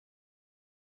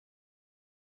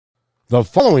The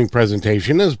following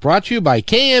presentation is brought to you by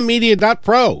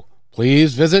kmmedia.pro.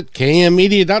 Please visit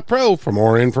kmmedia.pro for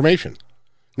more information.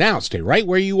 Now stay right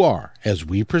where you are as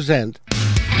we present.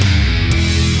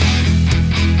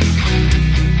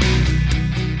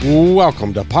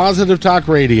 Welcome to Positive Talk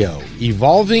Radio,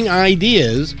 evolving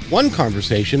ideas, one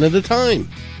conversation at a time.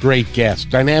 Great guests,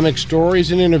 dynamic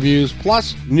stories and interviews,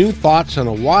 plus new thoughts on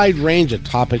a wide range of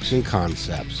topics and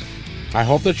concepts. I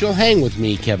hope that you'll hang with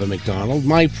me, Kevin McDonald,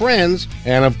 my friends,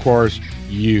 and of course,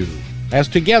 you. As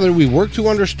together we work to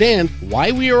understand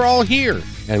why we are all here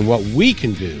and what we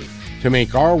can do to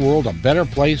make our world a better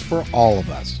place for all of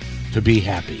us. To be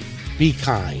happy, be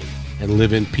kind, and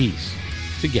live in peace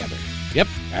together. Yep,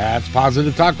 that's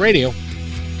Positive Talk Radio.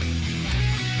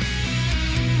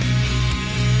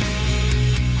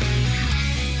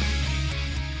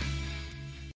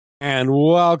 And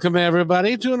welcome,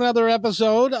 everybody, to another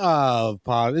episode of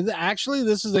Actually,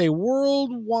 this is a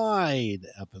worldwide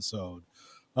episode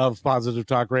of Positive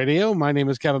Talk Radio. My name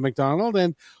is Kevin McDonald,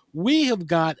 and we have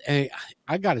got I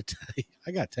got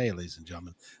to tell you, ladies and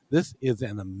gentlemen, this is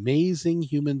an amazing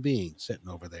human being sitting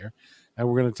over there, and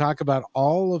we're going to talk about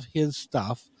all of his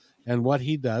stuff and what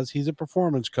he does. He's a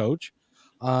performance coach,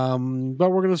 but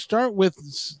we're going to start with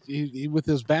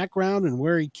his background and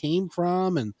where he came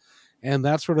from and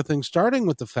that sort of thing, starting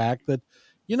with the fact that,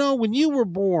 you know, when you were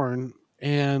born,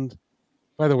 and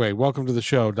by the way, welcome to the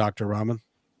show, Dr. Rahman.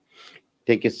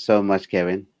 Thank you so much,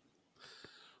 Kevin.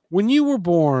 When you were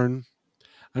born,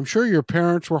 I'm sure your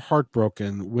parents were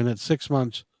heartbroken when at 6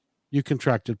 months you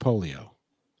contracted polio,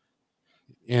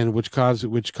 and which caused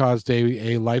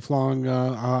a lifelong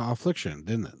affliction,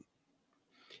 didn't it?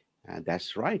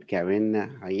 That's right,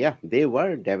 Kevin. Yeah, they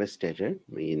were devastated.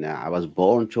 I mean, I was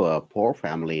born to a poor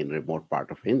family in a remote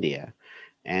part of India.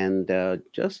 And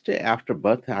just after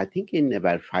birth, I think in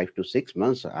about 5 to 6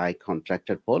 months, I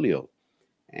contracted polio.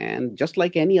 And just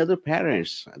like any other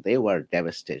parents, they were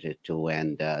devastated too.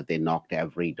 And they knocked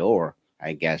every door,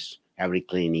 I guess, every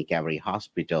clinic, every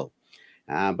hospital.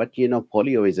 But, you know,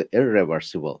 polio is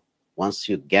irreversible. Once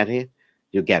you get it,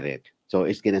 you get it. So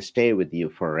it's going to stay with you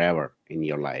forever in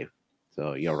your life.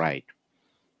 So you're right.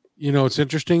 You know, it's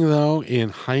interesting, though, in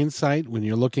hindsight, when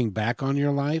you're looking back on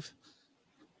your life,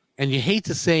 and you hate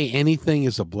to say anything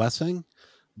is a blessing,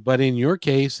 but in your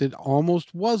case, it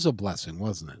almost was a blessing,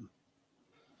 wasn't it?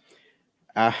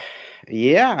 Uh,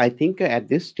 yeah, I think at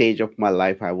this stage of my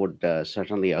life, I would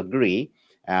certainly agree.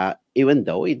 Even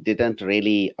though it didn't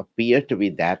really appear to be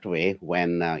that way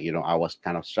when, I was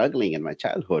kind of struggling in my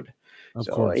childhood. Of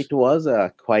So course. it was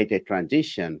quite a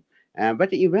transition.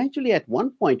 But eventually, at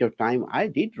one point of time, I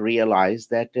did realize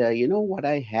that, what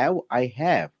I have, I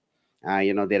have.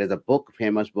 There is a book,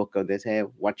 famous book, they say,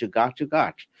 what you got, you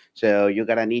got. So you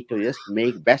gotta need to just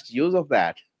make best use of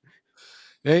that.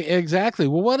 Exactly.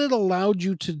 Well, what it allowed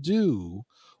you to do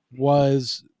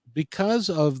was, because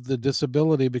of the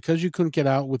disability, because you couldn't get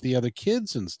out with the other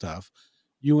kids and stuff,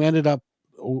 you ended up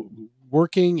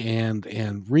working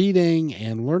and reading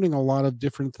and learning a lot of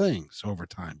different things over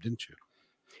time, didn't you?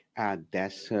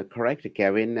 That's correct,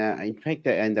 Kevin. In fact,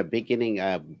 in the beginning,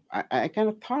 I kind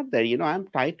of thought that, I'm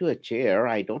tied to a chair.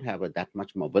 I don't have that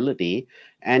much mobility.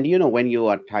 And, when you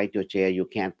are tied to a chair, you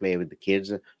can't play with the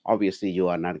kids. Obviously, you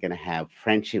are not going to have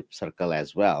friendship circle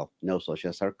as well, no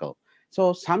social circle.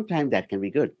 So sometimes that can be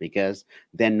good because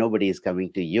then nobody is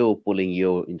coming to you, pulling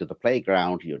you into the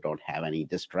playground. You don't have any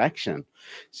distraction.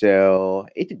 So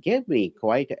it gave me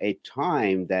quite a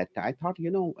time that I thought,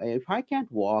 if I can't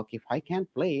walk, if I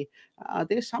can't play,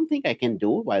 there's something I can do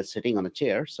while sitting on a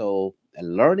chair. So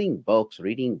learning books,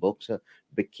 reading books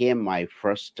became my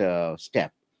first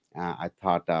step. I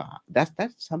thought that's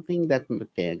something that's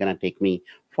gonna take me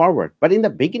forward. But in the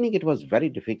beginning, it was very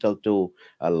difficult to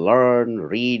learn,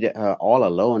 read all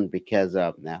alone because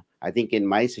I think in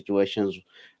my situations,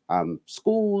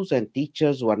 schools and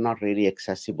teachers were not really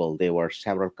accessible. They were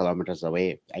several kilometers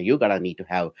away. And you gotta need to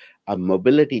have a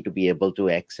mobility to be able to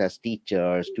access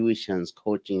teachers, tuitions,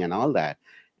 coaching, and all that.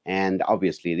 And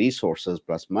obviously, resources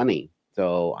plus money.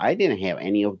 So I didn't have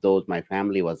any of those. My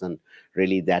family wasn't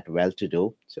really that well to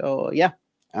do. So yeah,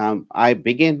 I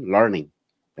began learning.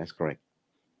 That's correct.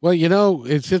 Well, you know,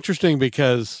 it's interesting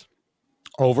because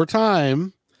over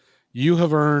time, you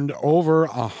have earned over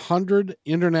 100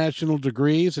 international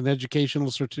degrees and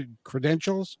educational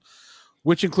credentials,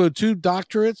 which include 2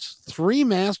 doctorates, 3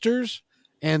 masters,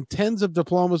 and tens of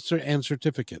diplomas and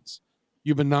certificates.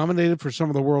 You've been nominated for some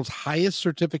of the world's highest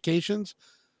certifications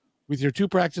with your 2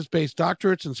 practice-based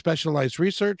doctorates and specialized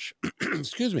research.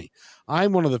 Excuse me.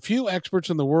 I'm one of the few experts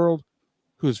in the world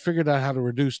who has figured out how to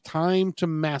reduce time to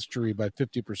mastery by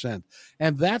 50%.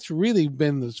 And that's really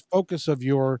been the focus of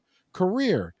your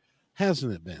career,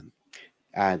 hasn't it been?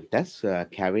 That's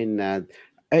Kevin.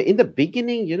 In the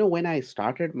beginning, when I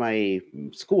started my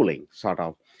schooling, sort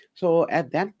of. So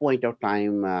at that point of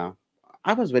time,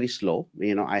 I was very slow.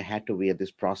 I had to wear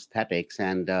this prosthetics,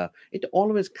 and it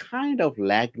always kind of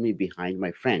lagged me behind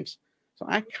my friends. So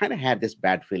I kind of had this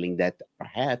bad feeling that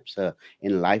perhaps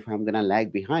in life I'm gonna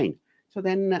lag behind. So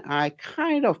then I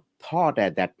kind of thought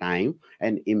at that time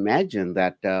and imagined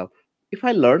that if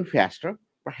I learn faster,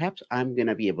 perhaps I'm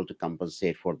gonna be able to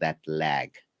compensate for that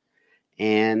lag.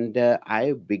 And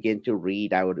I began to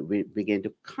read. I would begin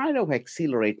to kind of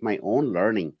accelerate my own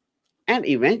learning, and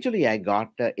eventually I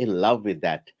got in love with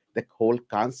that, the whole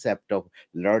concept of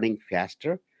learning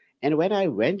faster. And when I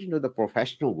went into the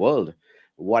professional world,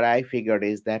 what I figured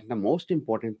is that the most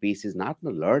important piece is not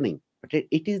the learning, but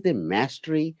it is the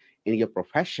mastery in your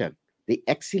profession, the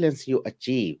excellence you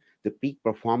achieve, the peak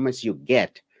performance you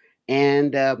get.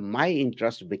 And my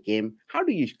interest became, how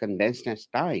do you condense that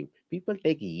time? People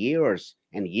take years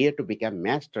and years to become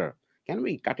master. Can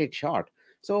we cut it short?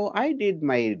 So I did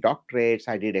my doctorates,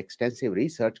 I did extensive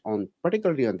research on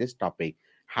particularly on this topic,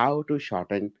 how to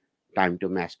shorten time to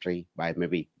mastery by,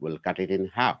 maybe we'll cut it in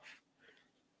half.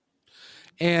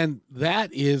 And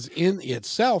that is in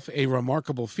itself a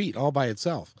remarkable feat all by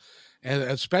itself. And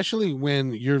especially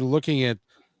when you're looking at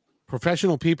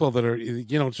professional people that are,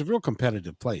 it's a real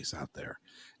competitive place out there.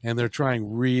 And they're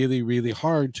trying really, really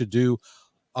hard to do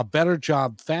a better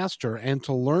job faster and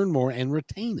to learn more and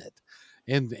retain it.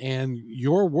 And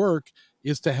your work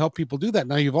is to help people do that.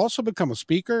 Now you've also become a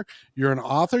speaker, you're an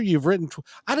author, you've written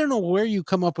I don't know where you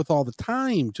come up with all the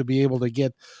time to be able to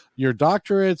get your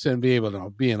doctorates and be able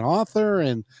to be an author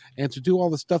and to do all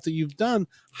the stuff that you've done.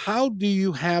 How do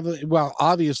you have, well,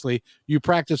 obviously you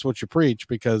practice what you preach,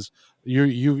 because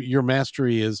your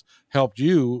mastery has helped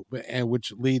you, and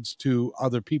which leads to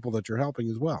other people that you're helping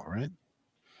as well, right?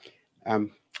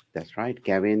 Um, that's right,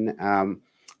 Kevin.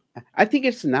 I think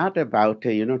it's not about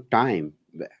time.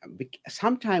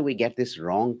 Sometimes we get this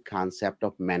wrong concept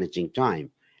of managing time,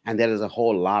 and there is a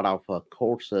whole lot of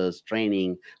courses,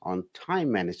 training on time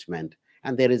management,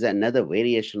 and there is another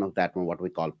variation of that one, what we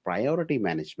call priority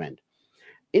management.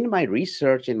 In my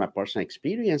research, in my personal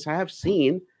experience, I have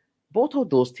seen both of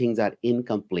those things are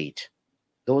incomplete.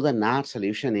 Those are not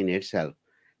solution in itself.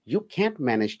 You can't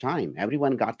manage time.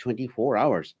 Everyone got 24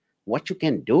 hours. What you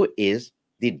can do is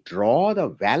they draw the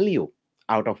value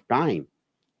out of time.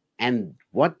 And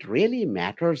what really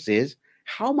matters is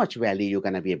how much value you're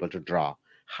going to be able to draw,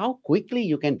 how quickly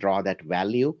you can draw that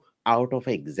value out of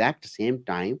exact same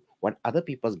time what other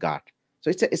people's got. So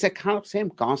it's a kind of same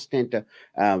constant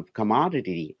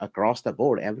commodity across the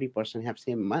board. Every person have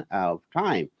same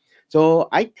time. So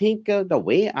I think the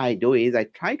way I do is I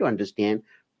try to understand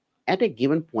at a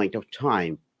given point of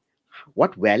time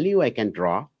what value I can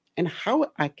draw and how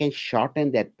I can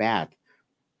shorten that path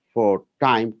for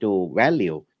time to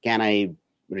value. Can I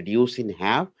reduce in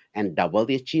half and double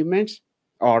the achievements?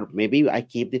 Or maybe I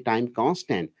keep the time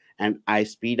constant and I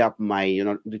speed up my,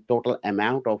 the total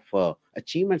amount of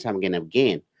achievements I'm going to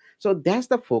gain. So that's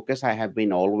the focus I have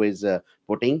been always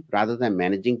putting. Rather than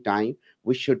managing time,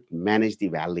 we should manage the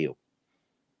value.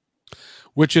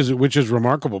 Which is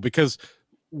remarkable, because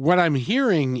what I'm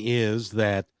hearing is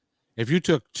that if you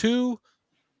took two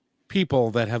people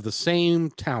that have the same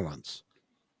talents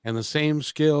and the same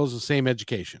skills, the same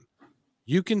education,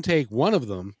 you can take one of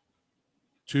them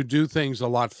to do things a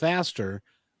lot faster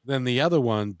than the other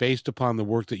one based upon the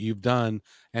work that you've done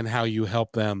and how you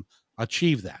help them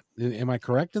achieve that. Am I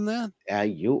correct in that?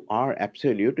 You are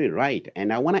absolutely right.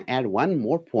 And I want to add one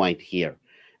more point here.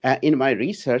 In my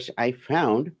research, I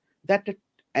found that,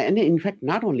 and in fact,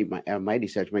 not only my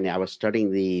research, when I was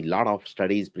studying the lot of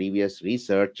studies, previous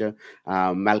research,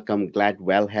 Malcolm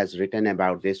Gladwell has written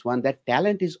about this one, that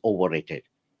talent is overrated.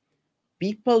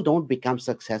 People don't become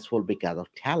successful because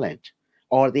of talent,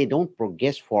 or they don't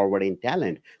progress forward in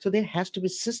talent. So there has to be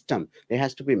system, there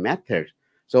has to be method.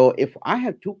 So if I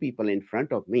have two people in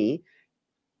front of me,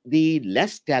 the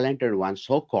less talented one,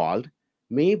 so called,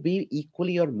 may be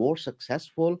equally or more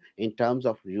successful in terms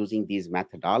of using these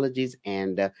methodologies.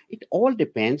 And it all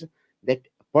depends that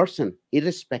person,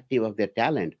 irrespective of their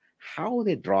talent, how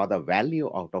they draw the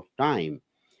value out of time.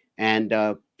 And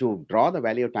to draw the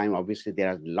value of time, obviously, there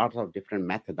are lots of different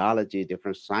methodologies,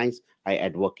 different science I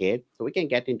advocate. So we can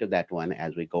get into that one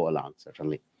as we go along,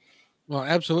 certainly. Well,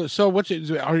 absolutely. So what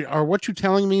you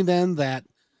telling me then, that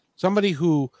somebody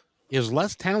who is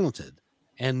less talented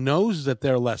and knows that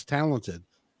they're less talented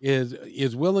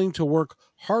is willing to work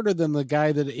harder than the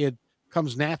guy that it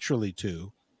comes naturally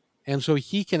to, and so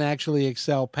he can actually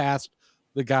excel past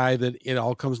the guy that it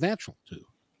all comes natural to.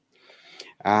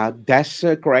 That's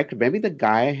correct. Maybe the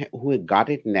guy who got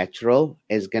it natural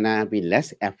is gonna be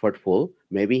less effortful.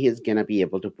 Maybe he's gonna be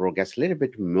able to progress a little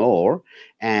bit more,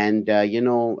 and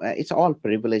it's all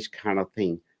privilege kind of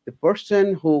thing. The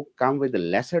person who come with a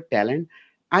lesser talent,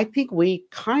 I think we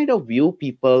kind of view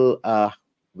people,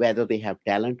 whether they have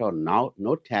talent or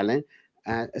no talent,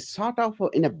 sort of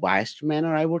in a biased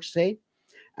manner, I would say.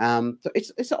 So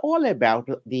it's all about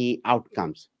the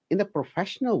outcomes in the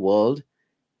professional world.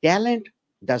 Talent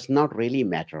does not really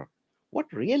matter. What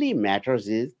really matters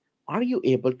is, are you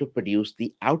able to produce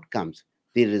the outcomes,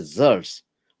 the results,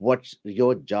 what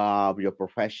your job, your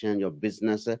profession, your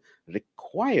business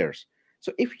requires?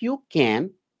 So if you can,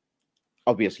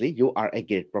 obviously you are a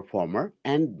great performer,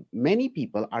 and many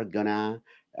people are gonna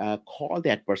call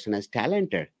that person as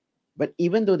talented. But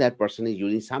even though that person is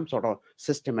using some sort of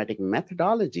systematic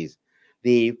methodologies,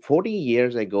 the 40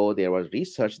 years ago there was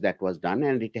research that was done,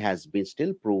 and it has been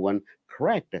still proven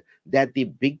correct, that the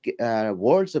big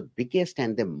world's biggest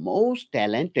and the most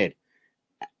talented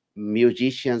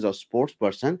musicians or sports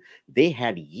person, they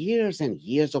had years and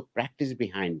years of practice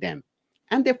behind them,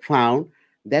 and they found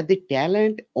that the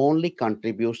talent only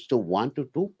contributes to 1 to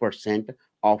 2%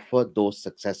 of those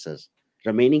successes.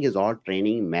 Remaining is all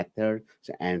training methods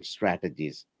and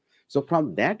strategies. So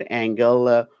from that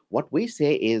angle, what we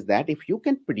say is that if you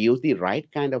can produce the right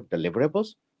kind of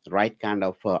deliverables, right kind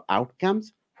of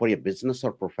outcomes for your business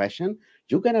or profession,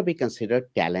 you're going to be considered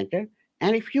talented.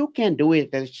 And if you can do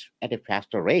it at a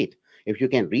faster rate, if you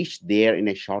can reach there in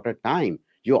a shorter time,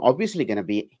 you're obviously going to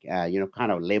be,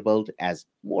 kind of labeled as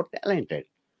more talented.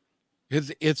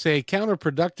 It's a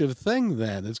counterproductive thing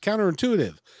then. It's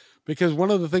counterintuitive because one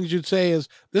of the things you'd say is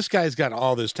this guy's got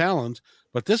all this talent,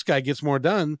 but this guy gets more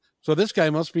done, so this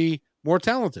guy must be more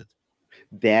talented.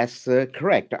 That's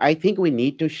correct. I think we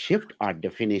need to shift our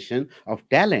definition of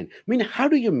talent. I mean, how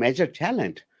do you measure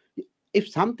talent? If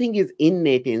something is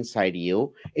innate inside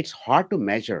you, it's hard to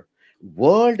measure.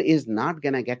 World is not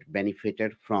going to get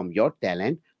benefited from your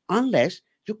talent unless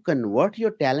you convert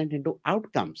your talent into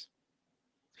outcomes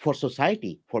for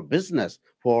society, for business,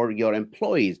 for your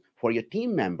employees, for your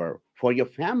team member, for your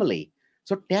family.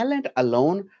 So talent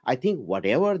alone, I think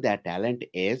whatever that talent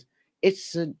is,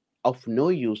 it's of no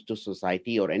use to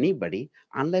society or anybody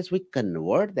unless we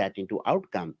convert that into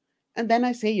outcome. And then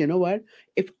I say, you know what?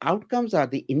 If outcomes are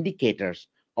the indicators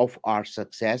of our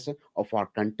success, of our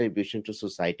contribution to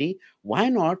society, why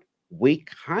not we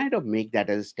kind of make that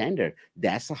as a standard?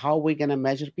 That's how we're going to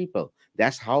measure people.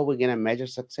 That's how we're going to measure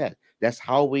success. That's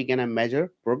how we're going to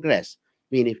measure progress.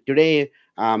 I mean, if today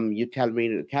you tell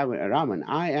me, Kevin, Raman,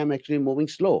 I am actually moving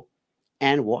slow.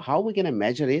 And how we're going to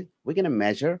measure it? We're going to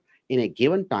measure in a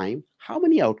given time how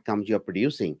many outcomes you're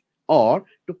producing, or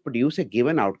to produce a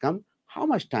given outcome, how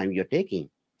much time you're taking.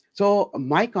 So,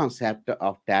 my concept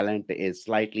of talent is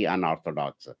slightly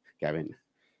unorthodox, Kevin.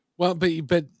 Well, but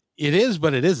it is,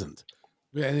 but it isn't.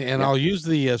 And Yeah. I'll use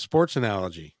the sports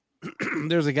analogy.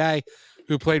 There's a guy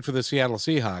who played for the Seattle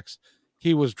Seahawks.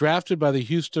 He was drafted by the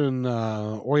Houston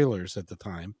Oilers at the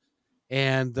time,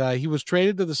 and he was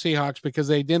traded to the Seahawks because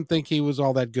they didn't think he was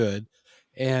all that good,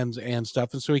 and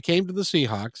stuff. And so he came to the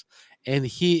Seahawks, and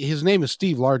his name is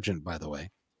Steve Largent, by the way,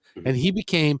 and Mhm. he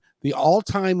became the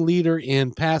all-time leader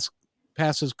in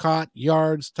passes caught,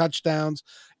 yards, touchdowns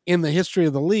in the history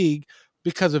of the league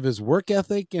because of his work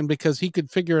ethic and because he could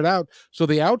figure it out. So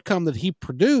the outcome that he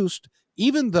produced,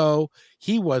 even though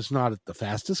he was not the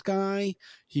fastest guy,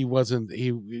 he wasn't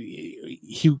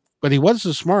but he was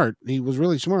so smart. He was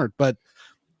really smart, but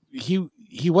he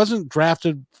wasn't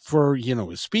drafted for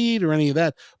his speed or any of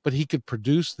that, but he could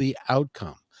produce the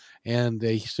outcome, and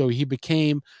so he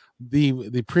became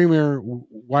the premier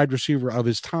wide receiver of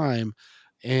his time,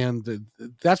 and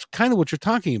that's kind of what you're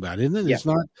talking about, isn't it? Yeah. It's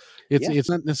not it's Yeah. it's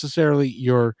not necessarily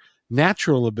your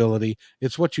natural ability;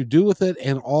 it's what you do with it,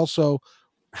 and also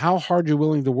how hard you're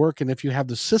willing to work, and if you have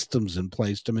the systems in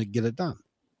place to get it done.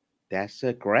 That's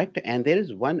correct. And there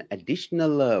is one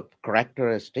additional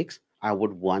characteristics I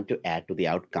would want to add to the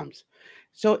outcomes.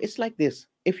 So it's like this: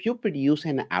 if you produce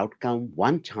an outcome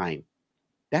one time,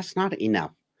 that's not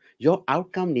enough. Your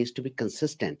outcome needs to be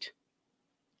consistent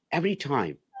every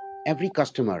time, every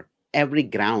customer, every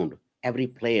ground, every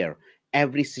player,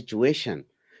 every situation.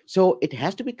 So it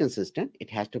has to be consistent, it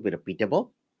has to be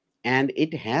repeatable, and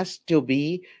it has to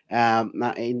be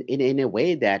in a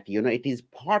way that it is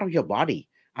part of your body.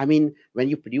 I mean, when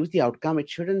you produce the outcome, it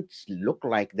shouldn't look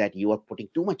like that you are putting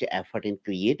too much effort in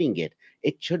creating it.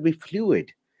 It should be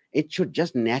fluid. It should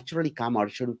just naturally come out.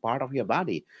 It should be part of your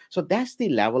body. So that's the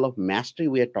level of mastery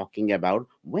we are talking about.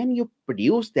 When you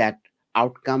produce that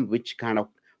outcome, which kind of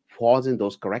falls in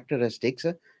those characteristics,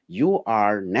 you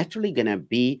are naturally going to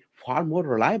be far more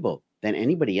reliable than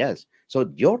anybody else.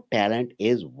 So your talent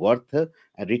is worth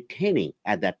retaining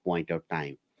at that point of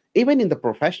time. Even in the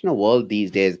professional world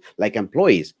these days, like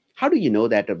employees, how do you know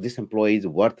that this employee is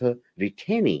worth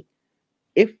retaining?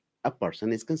 If a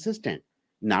person is consistent,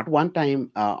 not one time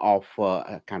of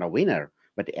a kind of winner,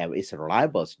 but it's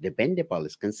reliable, it's dependable,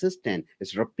 it's consistent,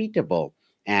 it's repeatable,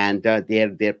 and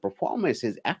their performance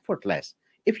is effortless.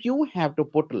 If you have to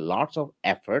put lots of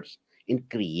efforts in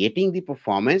creating the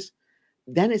performance,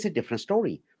 then it's a different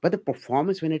story. But the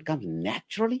performance, when it comes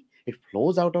naturally, it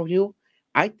flows out of you.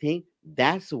 I think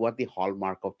that's what the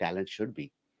hallmark of talent should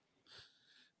be.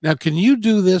 Now, can you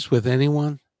do this with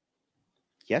anyone?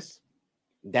 Yes,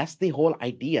 that's the whole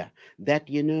idea. That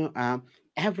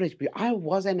average I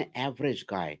was an average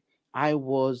guy. I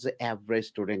was average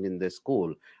student in the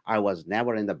school. I was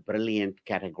never in the brilliant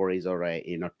categories or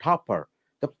a topper.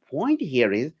 The point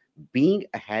here is being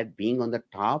ahead, being on the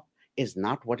top is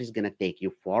not what is going to take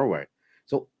you forward.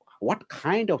 So what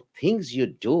kind of things you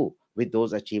do with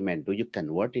those achievements do you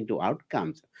convert into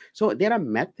outcomes? So there are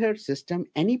method system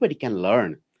anybody can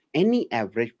learn. Any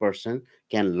average person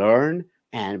can learn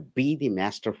and be the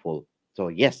masterful. So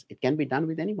yes, it can be done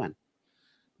with anyone.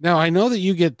 Now, I know that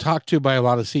you get talked to by a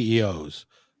lot of CEOs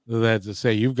that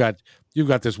say you've got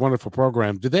this wonderful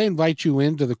program. Do they invite you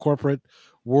into the corporate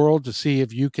world to see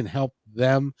if you can help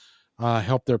them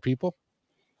help their people?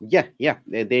 Yeah, yeah,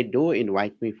 they do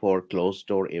invite me for closed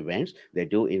door events. They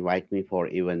do invite me for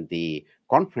even the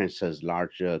conferences,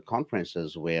 large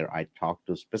conferences where I talk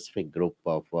to specific group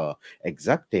of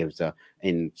executives.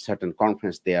 In certain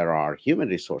conference, there are human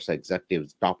resource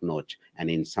executives, top notch, and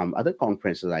in some other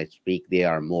conferences I speak, they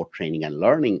are more training and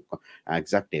learning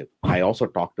executive. I also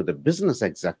talk to the business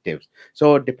executives.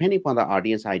 So depending upon the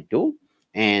audience, I do.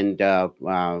 And there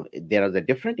are the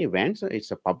different events. It's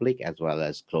a public as well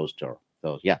as closed door.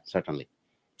 So yeah, certainly.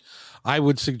 I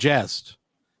would suggest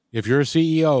if you're a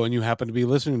CEO and you happen to be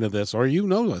listening to this, or you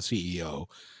know a CEO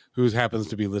who happens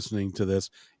to be listening to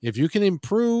this, if you can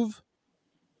improve,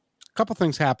 a couple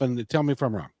things happen. Tell me if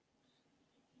I'm wrong.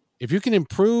 If you can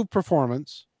improve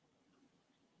performance,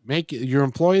 make your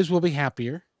employees will be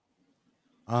happier.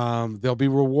 They'll be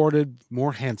rewarded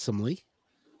more handsomely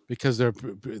because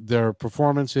their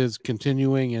performance is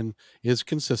continuing and is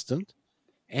consistent,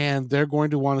 and they're going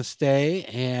to want to stay,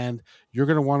 and you're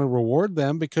going to want to reward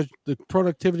them because the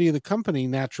productivity of the company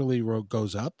naturally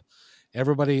goes up.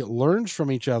 Everybody learns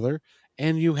from each other,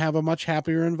 and you have a much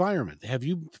happier environment. Have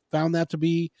you found that to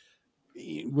be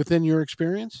within your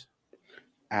experience?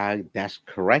 That's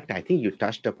correct. I think you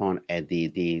touched upon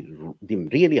the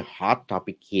really hot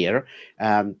topic here,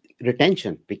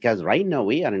 retention. Because right now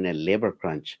we are in a labor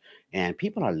crunch, and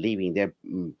people are leaving. They're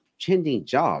changing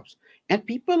jobs, and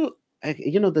people,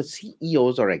 the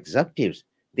CEOs or executives,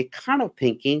 they kind of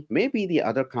thinking maybe the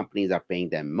other companies are paying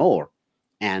them more,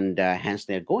 and hence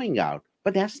they're going out.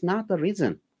 But that's not the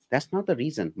reason. That's not the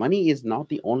reason. Money is not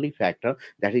the only factor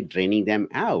that is draining them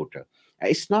out.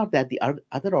 It's not that the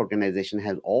other organization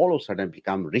has all of a sudden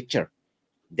become richer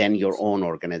than your own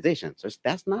organization. So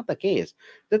that's not the case.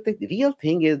 The real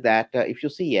thing is that if you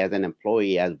see as an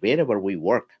employee, as wherever we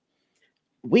work,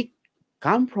 we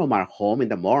come from our home in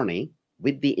the morning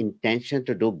with the intention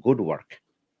to do good work.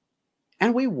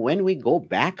 And when we go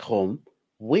back home,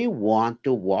 we want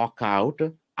to walk out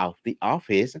of the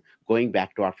office, going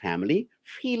back to our family,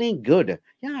 feeling good.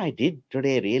 Yeah, I did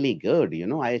today really good.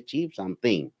 I achieved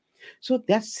something. So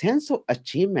that sense of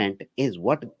achievement is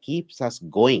what keeps us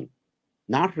going,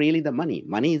 not really the money.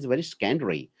 Money is very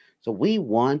secondary. So we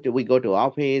go to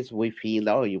office, we feel,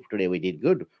 oh, today we did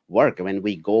good work. When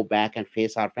we go back and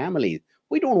face our families,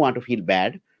 we don't want to feel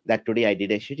bad that today I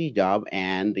did a shitty job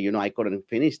and I couldn't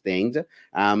finish things.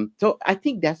 So I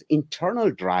think that's internal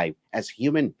drive as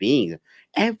human beings.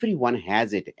 Everyone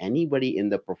has it. Anybody in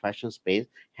the professional space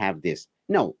have this.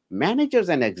 No, managers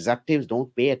and executives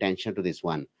don't pay attention to this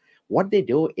one. What they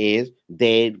do is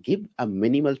they give a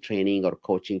minimal training or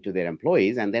coaching to their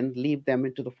employees and then leave them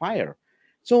into the fire.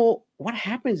 So what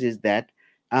happens is that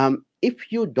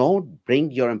if you don't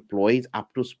bring your employees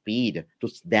up to speed to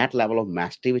that level of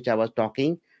mastery which I was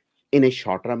talking in a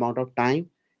shorter amount of time,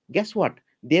 guess what,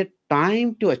 their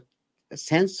time to a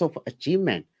sense of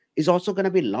achievement is also going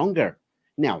to be longer.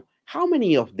 Now, how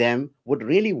many of them would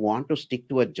really want to stick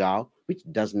to a job which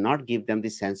does not give them the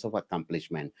sense of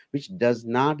accomplishment, which does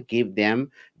not give them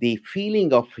the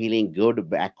feeling of feeling good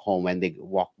back home when they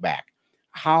walk back?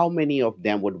 how many of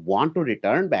them would want to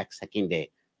return back second day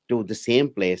to the same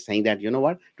place, saying that, you know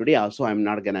what, today also I'm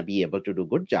not going to be able to do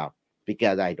good job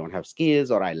because I don't have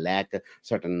skills or I lack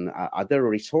certain other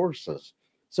resources.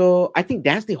 So I think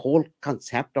that's the whole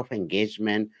concept of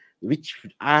engagement, which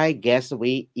I guess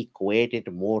we equate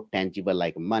it more tangible,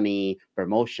 like money,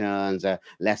 promotions,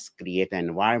 let's create an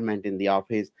environment in the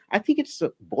office. I think it's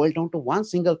boiled down to one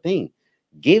single thing: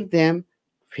 give them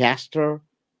faster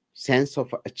sense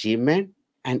of achievement,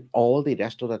 and all the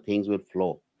rest of the things will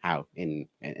flow out in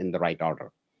the right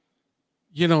order.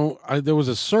 There was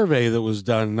a survey that was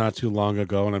done not too long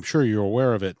ago, and I'm sure you're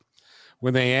aware of it,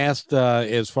 when they asked,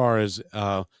 as far as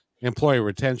employee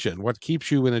retention, what keeps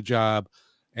you in a job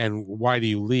and why do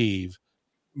you leave?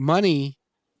 Money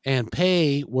and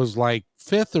pay was like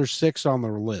fifth or sixth on the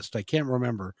list. I can't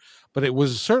remember, but it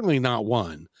was certainly not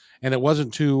one. And it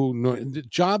wasn't too, no,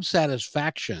 job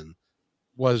satisfaction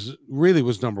was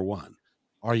number one.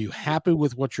 Are you happy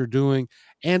with what you're doing?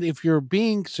 And if you're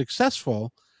being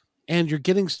successful and you're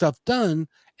getting stuff done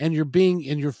and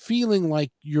you're feeling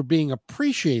like you're being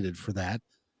appreciated for that,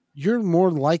 you're more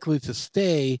likely to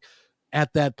stay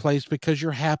at that place because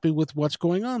you're happy with what's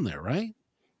going on there, right?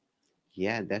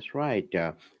 Yeah, that's right.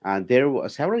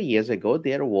 Several years ago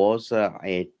there was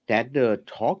a TED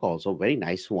talk, also very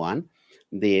nice one.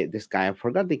 This guy, I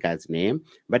forgot the guy's name,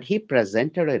 but he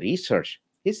presented a research.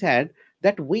 He said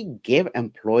that we give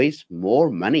employees more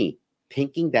money,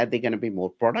 thinking that they're going to be more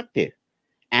productive,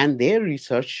 and their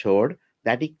research showed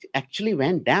that it actually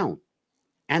went down.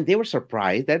 And they were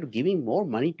surprised that giving more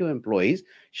money to employees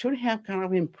should have kind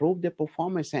of improved their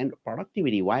performance and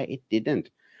productivity. Why it didn't?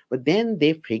 But then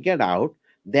they figured out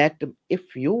that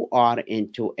if you are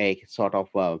into a sort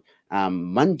of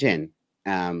mundane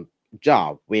um,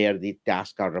 job where the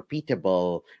tasks are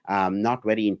repeatable, not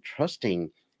very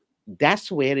interesting,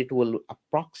 that's where it will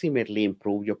approximately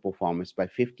improve your performance by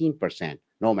 15%,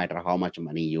 no matter how much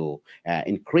money you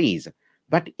increase.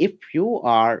 But if you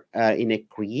are in a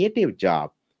creative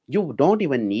job, you don't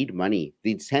even need money.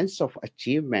 The sense of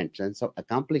achievement, sense of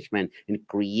accomplishment in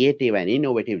creative and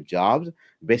innovative jobs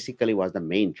basically was the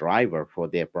main driver for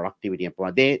their productivity.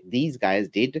 And these guys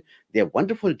did their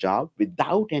wonderful job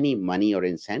without any money or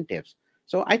incentives.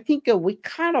 So I think we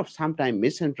kind of sometimes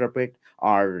misinterpret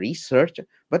our research,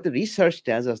 but the research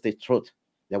tells us the truth,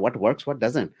 that what works, what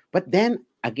doesn't. But then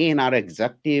again, our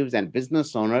executives and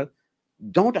business owners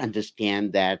don't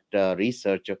understand that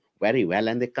research very well,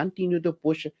 and they continue to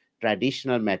push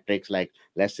traditional metrics like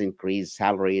let's increase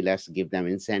salary, let's give them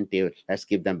incentive, let's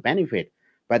give them benefit.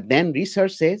 But then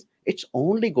research says it's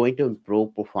only going to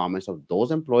improve performance of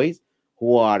those employees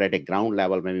who are at a ground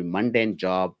level, maybe mundane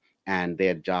job, and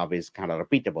their job is kind of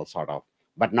repeatable sort of,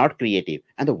 but not creative.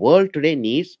 And the world today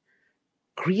needs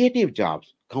creative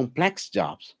jobs, complex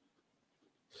jobs.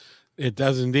 It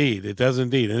does indeed. It does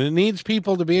indeed. And it needs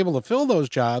people to be able to fill those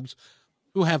jobs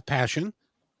who have passion,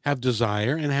 have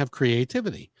desire, and have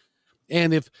creativity.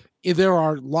 And if there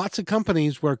are lots of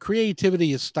companies where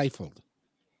creativity is stifled,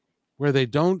 where they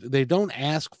don't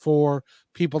ask for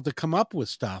people to come up with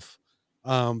stuff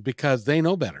because they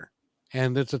know better,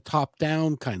 and it's a top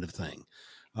down kind of thing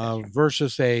That's right.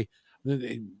 versus a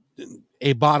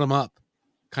bottom up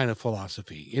kind of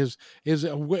philosophy.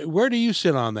 Where do you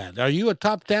sit on that? Are you a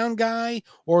top down guy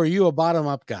or are you a bottom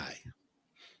up guy?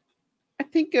 I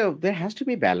think there has to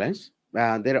be balance.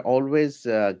 There are always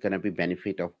going to be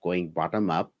benefit of going bottom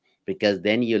up, because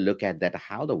then you look at that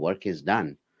how the work is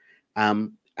done.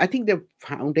 I think the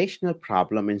foundational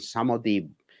problem in some of the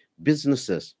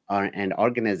businesses and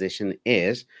organization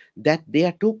is that they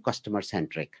are too customer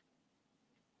centric,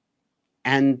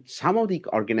 and some of the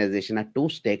organization are too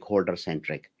stakeholder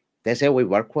centric. They say we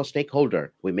work for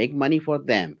stakeholder, we make money for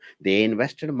them, they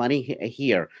invested money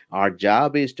here, our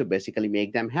job is to basically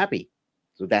make them happy.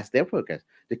 So that's their focus.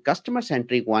 The customer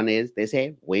centric one is they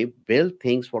say we build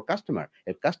things for customer.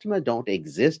 If customers don't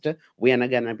exist, we are not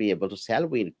going to be able to sell,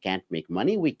 we can't make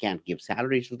money, we can't give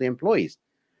salaries to the employees.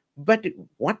 But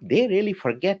what they really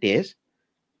forget is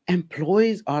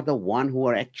employees are the one who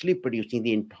are actually producing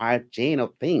the entire chain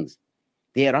of things.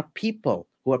 There are people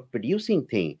who are producing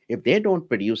things. If they don't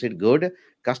produce it good,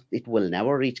 it will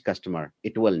never reach customer.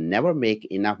 It will never make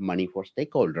enough money for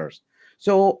stakeholders.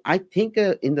 So I think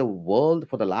in the world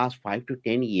for the last 5 to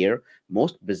 10 years,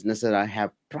 most businesses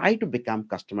have tried to become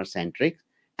customer centric,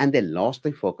 and they lost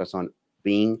the focus on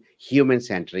being human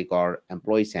centric or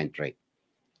employee centric.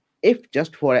 If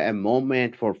just for a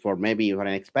moment, for maybe for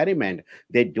an experiment,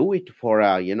 they do it for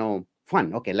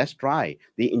fun. Okay, let's try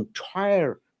the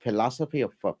entire philosophy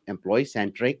of employee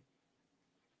centric.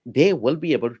 They will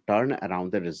be able to turn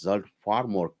around the result far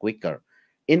more quicker.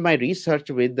 In my research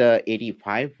with the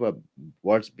 85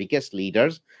 world's biggest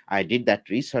leaders, I did that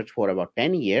research for about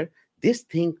 10 years. This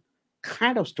thing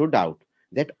kind of stood out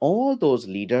that all those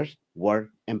leaders were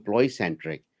employee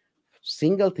centric.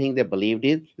 Single thing they believed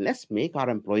is, let's make our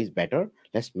employees better,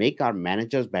 let's make our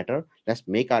managers better, let's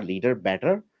make our leader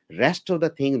better. Rest of the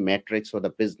things, metrics for the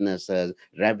businesses,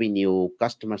 revenue,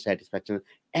 customer satisfaction,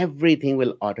 everything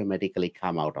will automatically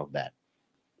come out of that.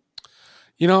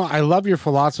 I love your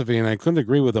philosophy, and I couldn't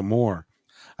agree with it more.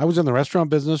 I was in the restaurant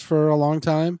business for a long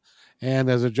time, and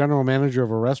as a general manager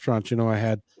of a restaurant, I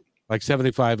had like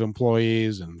 75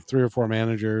 employees and three or four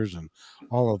managers and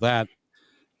all of that.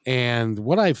 And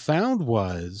what I found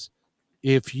was,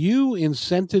 if you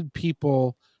incented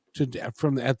people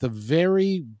from at the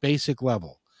very basic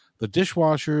level, the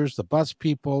dishwashers, the bus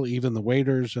people, even the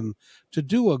waiters, and to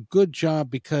do a good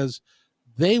job, because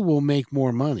they will make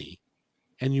more money,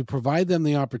 and you provide them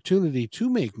the opportunity to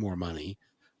make more money,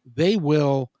 they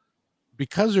will,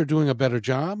 because they're doing a better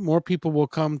job, more people will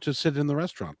come to sit in the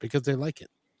restaurant because they like it.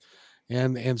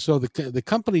 And so the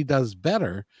company does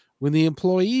better when the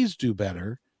employees do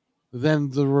better than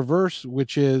the reverse,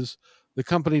 which is the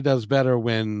company does better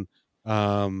when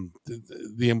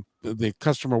the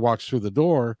customer walks through the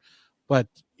door, but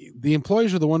the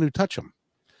employees are the one who touch them.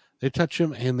 They touch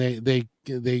them, and they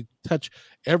touch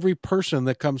every person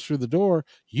that comes through the door.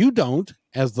 You don't,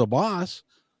 as the boss.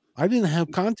 I didn't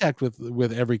have contact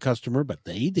with every customer, but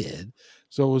they did.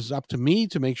 So it was up to me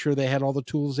to make sure they had all the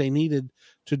tools they needed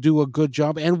to do a good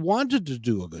job and wanted to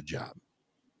do a good job.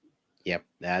 Yep,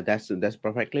 that's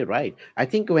perfectly right. I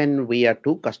think when we are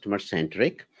too customer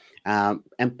centric,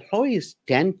 employees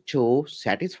tend to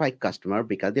satisfy customer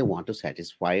because they want to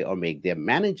satisfy or make their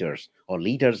managers or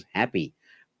leaders happy.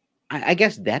 I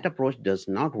guess that approach does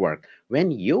not work.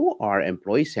 When you are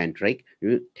employee centric,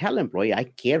 you tell employee, I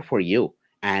care for you,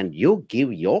 and you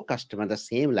give your customer the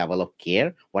same level of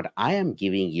care what I am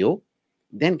giving you.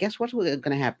 Then guess what's going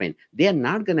to happen? They are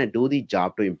not going to do the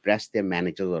job to impress their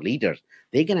managers or leaders.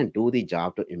 They're going to do the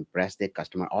job to impress their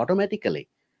customer automatically,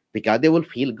 because they will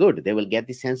feel good. They will get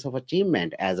the sense of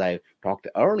achievement, as I talked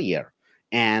earlier.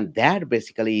 And that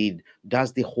basically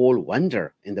does the whole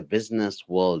wonder in the business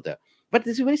world. But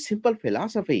this is a very simple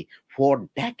philosophy. For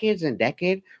decades and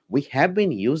decades, we have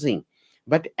been using.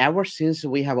 But ever since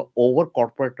we have over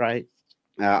corporatized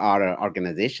our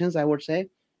organizations, I would say,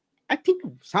 I think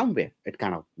somewhere it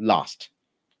kind of lost.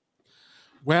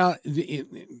 Well,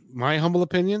 in my humble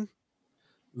opinion,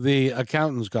 the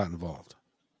accountants got involved,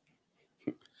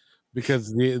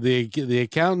 because the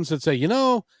accountants that say,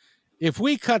 if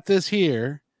we cut this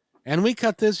here and we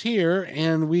cut this here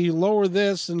and we lower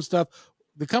this and stuff,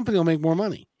 the company will make more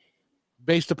money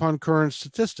based upon current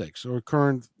statistics or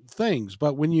current things.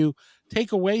 But when you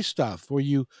take away stuff or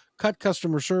you cut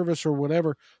customer service or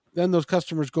whatever, then those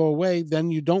customers go away,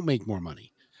 then you don't make more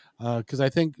money. Because I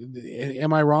think,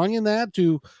 am I wrong in that?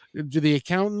 Do the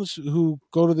accountants who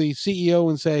go to the CEO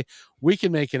and say, we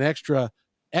can make an extra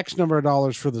X number of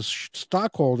dollars for the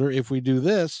stockholder if we do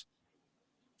this,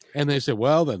 and they say,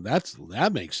 well, then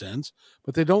that makes sense,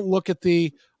 but they don't look at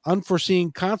the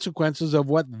unforeseen consequences of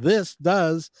what this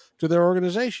does to their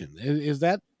organization. Is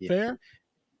that Yeah. fair?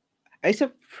 It's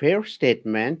a fair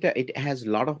statement. It has a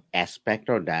lot of aspect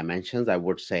or dimensions, I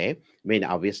would say. I mean,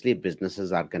 obviously,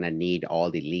 businesses are going to need all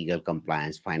the legal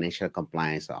compliance, financial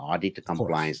compliance, audit Of course.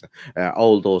 compliance,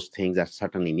 all those things are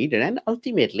certainly needed. And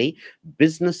ultimately,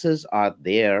 businesses are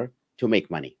there to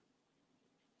make money.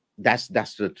 That's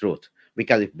the truth.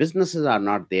 Because if businesses are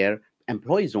not there,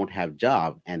 employees don't have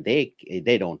job, and they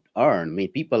don't earn. I mean,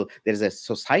 people, there's a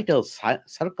societal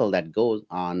circle that goes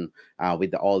on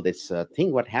with all this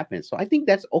thing what happens. So I think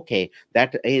that's okay.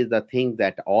 That is the thing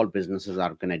that all businesses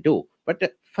are going to do.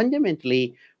 But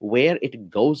fundamentally, where it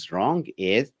goes wrong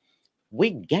is we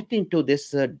get into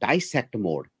this dissect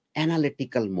mode,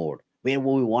 analytical mode, where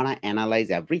we want to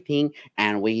analyze everything,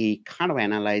 and we kind of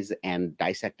analyze and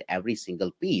dissect every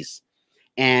single piece.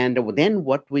 And then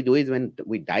what we do is, when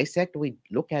we dissect, we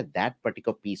look at that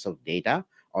particular piece of data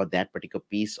or that particular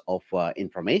piece of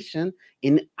information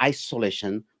in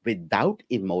isolation, without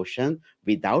emotion,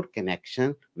 without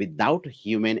connection, without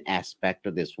human aspect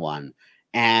to this one.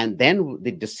 And then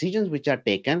the decisions which are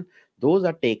taken, those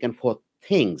are taken for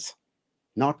things,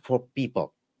 not for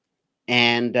people.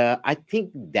 And I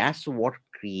think that's what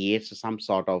creates some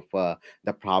sort of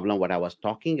the problem what I was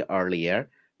talking earlier.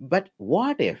 But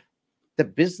what if the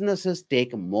businesses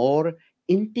take a more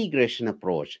integration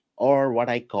approach, or what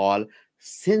I call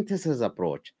synthesis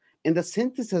approach? In the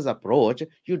synthesis approach,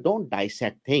 you don't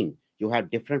dissect things, You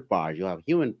have different parts. You have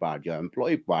human part, you have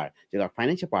employee part, you have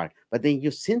financial part, but then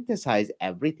you synthesize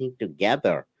everything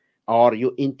together, or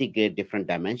you integrate different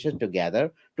dimensions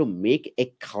together to make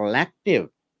a collective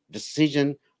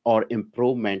decision or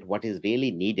improvement what is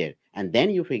really needed. And then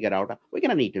you figure out we're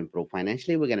going to need to improve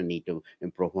financially, we're going to need to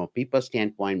improve from a people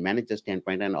standpoint, manager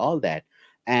standpoint, and all that.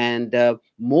 And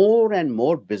more and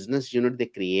more business unit they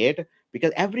create,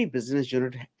 because every business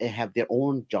unit have their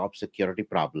own job security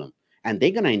problem, and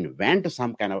they're going to invent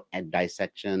some kind of a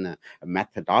dissection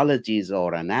methodologies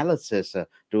or analysis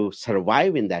to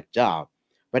survive in that job.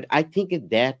 But I think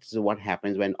that's what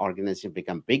happens when organizations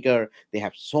become bigger. They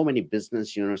have so many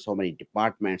business units, so many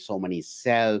departments, so many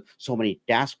cells, so many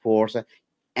task force,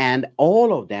 and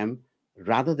all of them,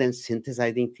 rather than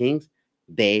synthesizing things,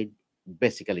 they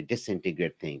basically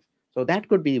disintegrate things. So that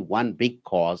could be one big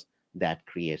cause that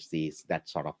creates these that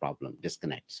sort of problem,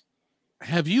 disconnects.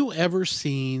 Have you ever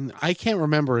seen? I can't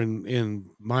remember in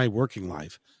my working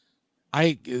life.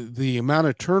 The amount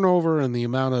of turnover and the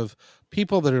amount of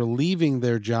people that are leaving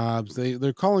their jobs.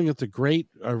 They're calling it the Great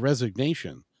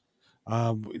Resignation.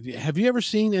 Have you ever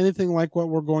seen anything like what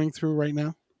we're going through right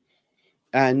now?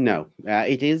 No,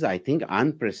 it is, I think,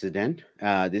 unprecedented,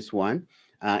 this one,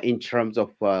 in terms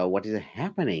of what is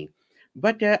happening.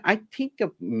 But I think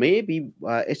maybe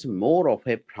it's more of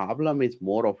a problem, it's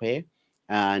more of a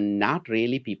not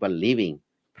really people leaving.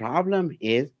 Problem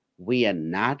is we are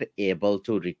not able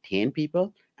to retain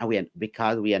people, and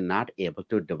because we are not able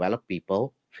to develop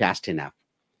people fast enough.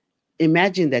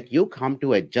 Imagine that you come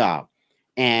to a job,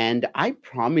 and I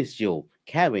promise you,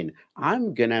 Kevin,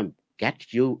 I'm gonna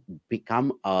get you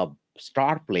become a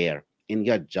star player in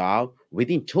your job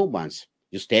within 2 months.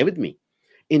 You stay with me.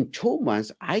 In 2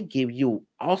 months, I give you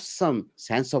awesome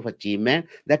sense of achievement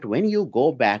that when you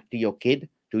go back to your kid,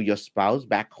 to your spouse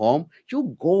back home,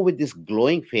 you go with this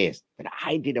glowing face that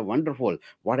I did a wonderful,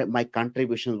 what my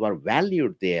contributions were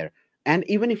valued there. And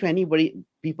even if anybody,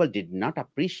 people did not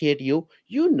appreciate you,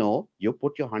 you know you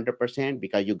put your 100%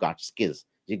 because you got skills.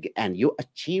 And you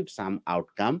achieved some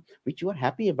outcome which you are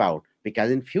happy about, because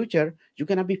in future you're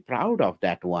going to be proud of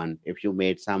that one if you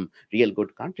made some real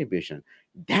good contribution.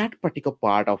 That particular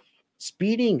part of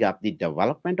speeding up the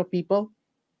development of people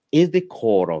is the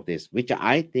core of this, which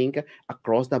I think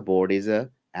across the board is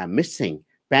missing.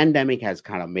 Pandemic has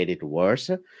kind of made it worse,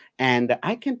 and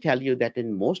I can tell you that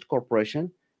in most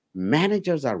corporation,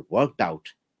 managers are worked out.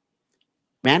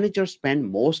 Managers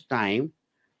spend most time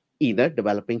either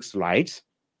developing slides,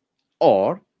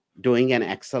 or doing an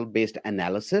Excel based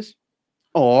analysis,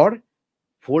 or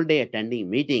full day attending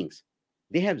meetings.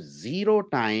 They have zero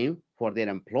time for their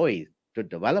employees to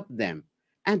develop them.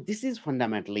 And this is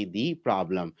fundamentally the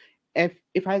problem. If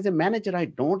as a manager, I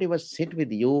don't even sit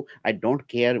with you, I don't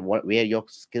care where your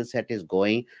skill set is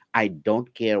going, I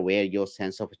don't care where your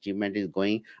sense of achievement is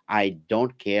going, I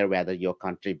don't care whether you're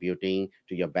contributing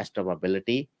to your best of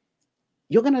ability,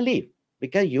 you're going to leave,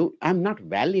 because I'm not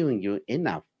valuing you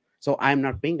enough. So I'm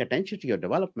not paying attention to your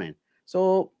development.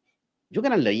 So you're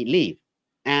going to leave.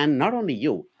 And not only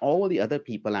you, all the other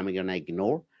people I'm going to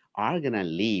ignore are going to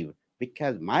leave,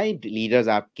 because my leaders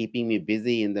are keeping me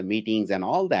busy in the meetings and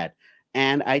all that.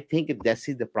 And I think this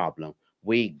is the problem.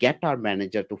 We get our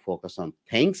manager to focus on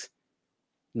things,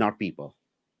 not people.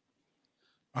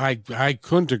 I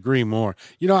couldn't agree more.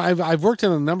 I've worked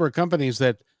in a number of companies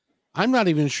that I'm not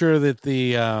even sure that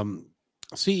the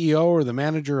CEO or the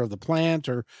manager of the plant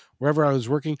or wherever I was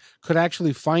working could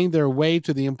actually find their way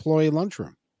to the employee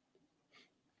lunchroom.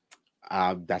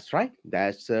 That's right.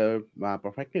 That's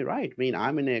perfectly right. I mean,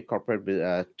 I'm in a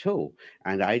corporate too,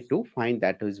 and I do find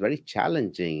that is very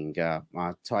challenging.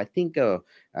 So I think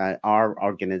our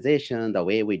organization, the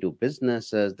way we do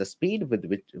businesses, the speed with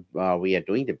which we are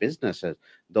doing the businesses,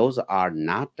 those are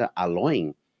not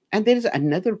allowing. And there is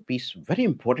another piece, very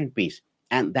important piece,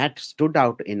 and that stood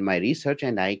out in my research,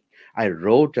 and I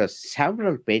wrote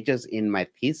several pages in my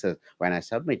thesis when I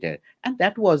submitted, and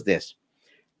that was this: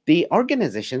 the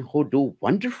organization who do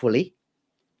wonderfully,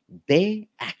 they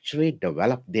actually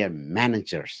develop their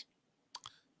managers,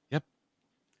 Yep.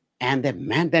 and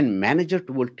then manager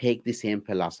will take the same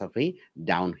philosophy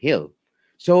downhill.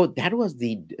 So that was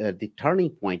the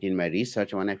turning point in my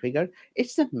research, when I figured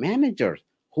it's the managers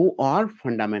who are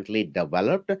fundamentally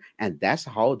developed, and that's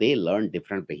how they learn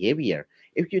different behavior.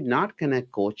 If you're not going to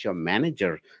coach your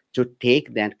manager to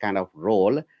take that kind of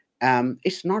role,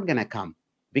 it's not going to come.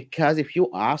 Because if you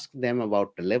ask them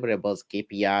about deliverables,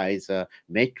 KPIs,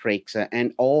 metrics,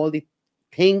 and all the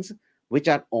things which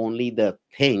are only the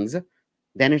things,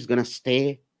 then it's going to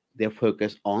stay their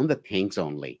focus on the things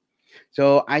only.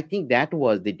 So I think that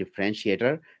was the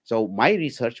differentiator. So my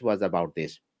research was about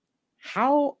this: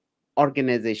 how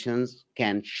organizations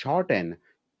can shorten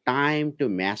time to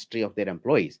mastery of their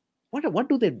employees. What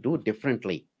do they do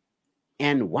differently?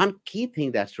 And one key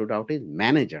thing that stood out is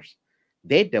managers.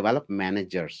 They develop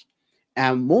managers.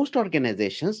 Most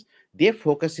organizations, their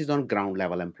focus is on ground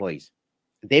level employees.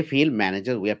 They feel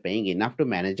managers, we are paying enough to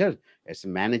managers. As a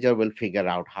manager will figure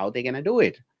out how they're going to do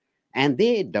it. And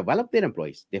they develop their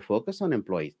employees. They focus on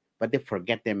employees, but they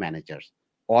forget their managers.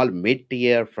 All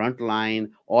mid-tier,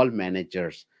 frontline, all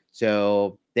managers.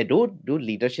 So they do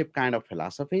leadership kind of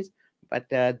philosophies, but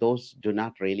those do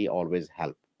not really always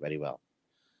help very well.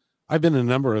 I've been in a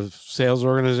number of sales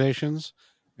organizations,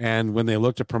 and when they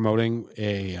looked at promoting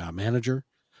a manager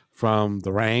from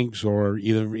the ranks or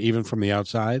either even from the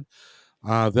outside,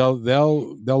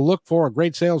 they'll look for a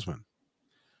great salesman.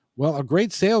 Well, a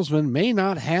great salesman may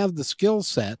not have the skill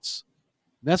sets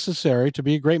necessary to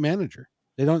be a great manager.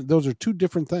 They don't. Those are two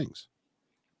different things.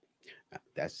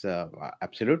 That's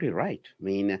absolutely right. I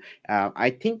mean, I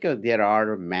think there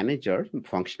are managers,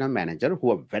 functional managers,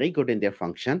 who are very good in their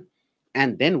function,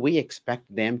 and then we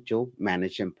expect them to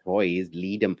manage employees,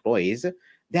 lead employees.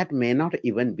 That may not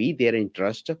even be their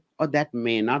interest, or that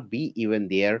may not be even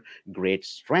their great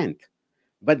strength.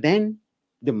 But then,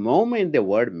 the moment the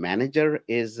word manager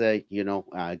is,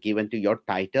 given to your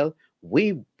title,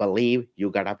 we believe you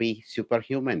gotta be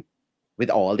superhuman with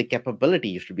all the capability.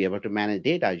 You should be able to manage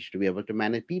data. You should be able to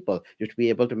manage people. You should be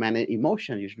able to manage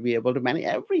emotion. You should be able to manage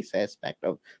every aspect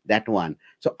of that one.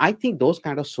 So I think those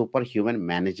kind of superhuman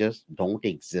managers don't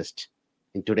exist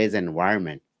in today's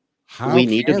environment. How We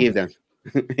need to can give them. they?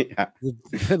 Yeah,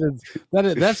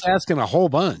 That's asking a whole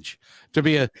bunch to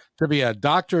be a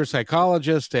doctor, a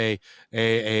psychologist, a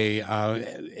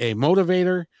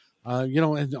motivator,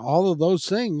 and all of those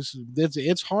things.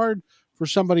 It's hard for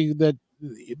somebody that,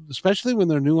 especially when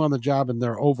they're new on the job and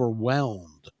they're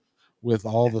overwhelmed with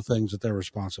all the that's things that they're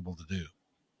responsible to do.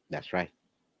 that's right.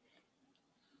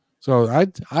 So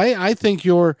I think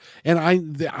you're, and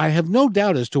I have no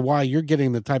doubt as to why you're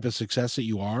getting the type of success that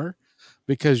you are,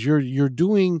 because you're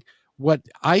doing what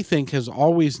I think has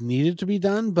always needed to be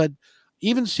done. But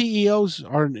even CEOs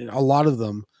are, a lot of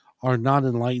them are not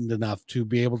enlightened enough to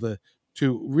be able to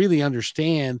really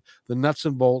understand the nuts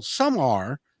and bolts. Some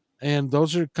are, and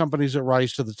those are companies that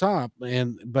rise to the top.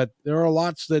 And but there are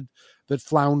lots that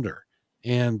flounder,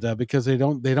 and because they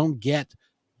don't get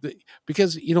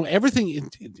because everything.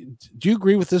 Do you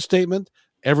agree with this statement?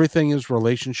 Everything is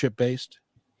relationship based.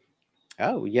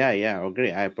 Oh yeah, yeah,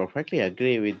 agree. I perfectly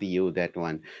agree with you that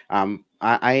one.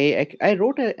 I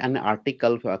wrote an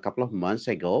article a couple of months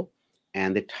ago,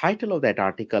 and the title of that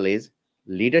article is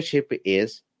 "Leadership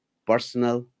is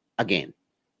Personal Again,"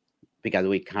 because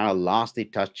we kind of lost the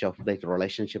touch of the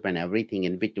relationship and everything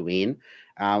in between.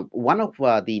 One of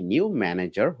the new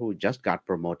manager who just got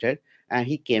promoted, and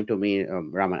he came to me,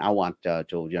 Raman. I want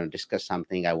to discuss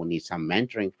something. I will need some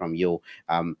mentoring from you.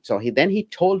 So he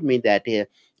told me that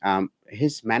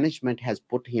his management has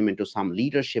put him into some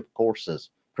leadership courses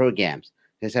programs.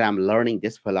 He said, "I'm learning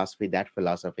this philosophy, that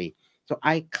philosophy." So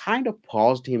I kind of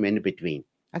paused him in between.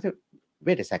 I said,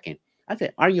 "Wait a second." I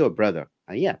said, "Are you a brother?"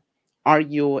 Yeah. Are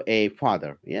you a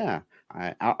father? Yeah.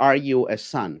 Are you a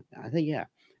son? I said, yeah.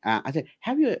 I said,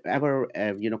 have you ever,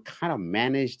 kind of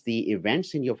managed the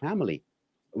events in your family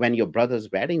when your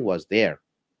brother's wedding was there?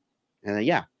 And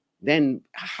yeah. Then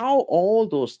how all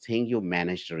those things you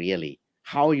managed really?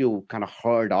 How you kind of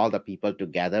heard all the people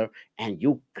together and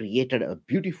you created a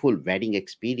beautiful wedding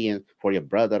experience for your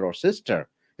brother or sister.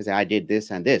 He said, I did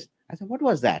this and this. I said, what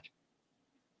was that?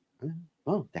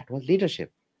 Oh, that was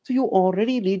leadership. So you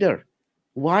already leader.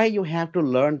 Why you have to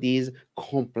learn these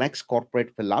complex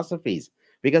corporate philosophies?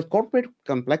 Because corporate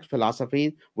complex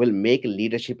philosophies will make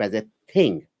leadership as a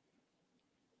thing.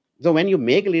 So when you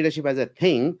make leadership as a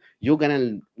thing, you're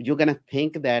gonna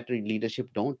think that leadership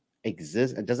don't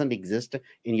exist, it doesn't exist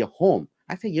in your home.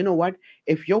 I say, you know what?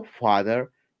 If your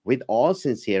father, with all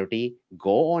sincerity,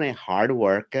 go on a hard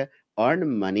work,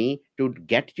 earn money to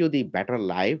get you the better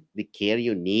life, the care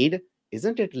you need,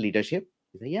 isn't it leadership?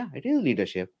 He say, yeah, it is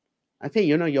leadership. I say,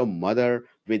 your mother,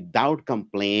 without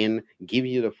complaint, give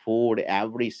you the food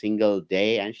every single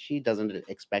day, and she doesn't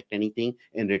expect anything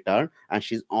in return. And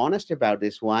she's honest about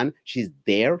this one. She's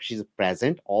there, she's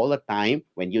present all the time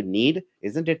when you need.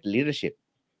 Isn't it leadership?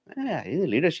 Yeah, it is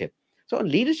leadership. So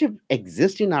leadership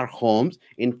exists in our homes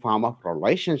in form of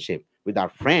relationship with our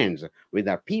friends, with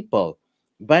our people.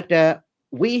 But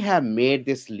we have made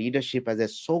this leadership as a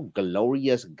so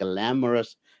glorious,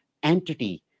 glamorous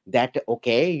entity that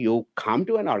okay, you come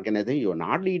to an organization, you're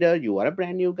not leader, you are a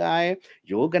brand new guy,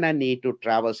 you're gonna need to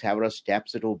travel several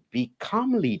steps to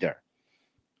become leader.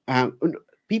 um,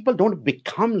 People don't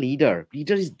become leader.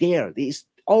 Leader is there. It's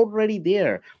already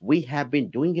there. We have been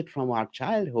doing it from our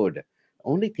childhood.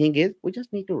 Only thing is, we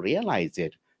just need to realize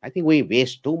it. I think we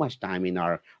waste too much time in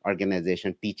our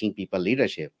organization teaching people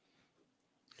leadership.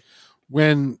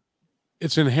 when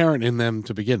it's inherent in them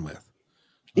to begin with.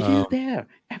 It Um, is there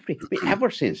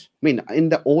ever since. I mean, in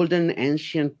the olden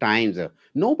ancient times,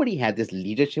 nobody had this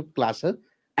leadership classes.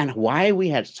 And why we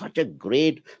had such a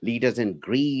great leaders in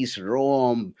Greece,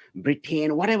 Rome,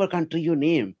 Britain, whatever country you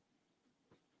name.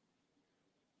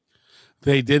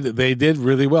 they did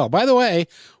really well. By the way,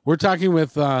 we're talking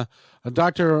with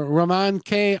Dr. Raman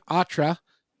K. Autry.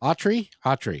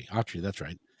 That's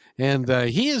right. And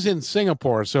he is in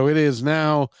Singapore, so it is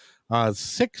now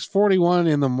 6:41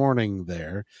 in the morning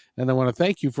there. And I want to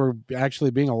thank you for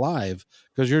actually being alive,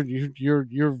 because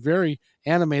you're very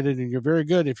animated and you're very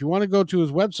good. If you want to go to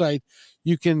his website,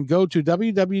 you can go to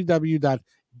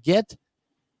www.get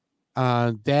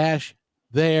dash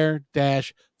there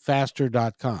dash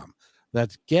faster.com.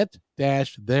 That's get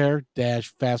dash there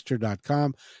dash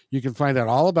faster.com. You can find out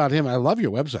all about him. I love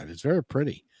your website. It's very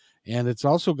pretty. And it's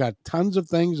also got tons of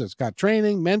things. It's got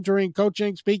training, mentoring,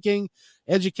 coaching, speaking,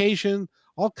 education,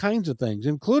 all kinds of things,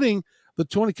 including the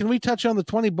 20. Can we touch on the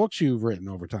 20 books you've written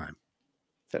over time?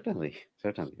 Certainly,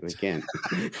 we can.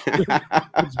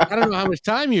 I don't know how much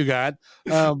time you got,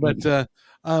 but so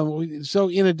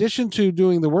in addition to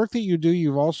doing the work that you do,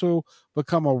 you've also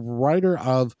become a writer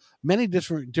of many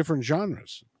different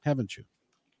genres, haven't you?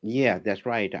 Yeah, that's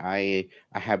right. I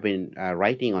have been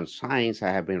writing on science.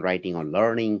 I have been writing on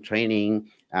learning, training,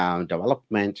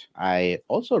 development. I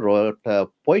also wrote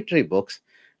poetry books,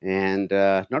 and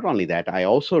not only that, I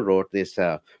also wrote this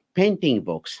painting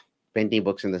books. Painting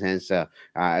books in the sense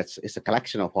it's a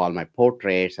collection of all my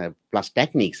portraits plus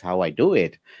techniques how I do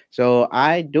it. So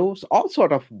I do all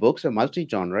sort of books, a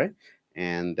multi-genre,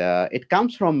 and it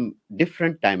comes from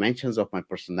different dimensions of my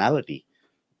personality.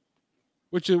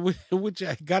 Which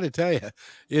I got to tell you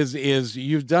is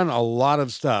you've done a lot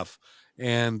of stuff,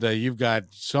 and you've got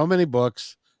so many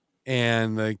books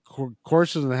and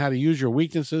courses on how to use your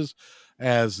weaknesses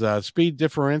as speed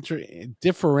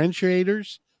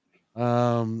differentiators,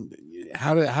 um,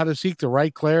 how to seek the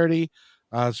right clarity,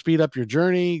 speed up your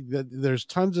journey. There's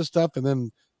tons of stuff, and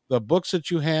then the books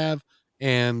that you have,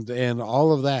 and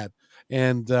all of that.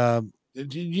 And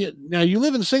now you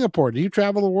live in Singapore. Do you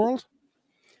travel the world?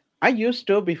 I used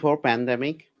to before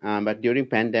pandemic, but during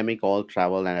pandemic, all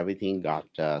travel and everything got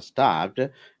stopped.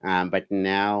 But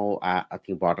now I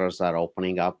think borders are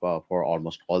opening up for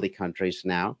almost all the countries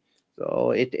now,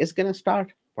 so it is going to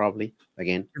start probably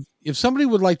again. If somebody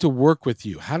would like to work with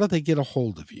you, how do they get a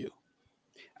hold of you?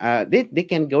 They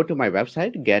can go to my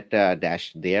website, get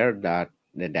dash there dot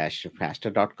the dash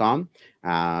faster.com.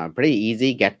 Pretty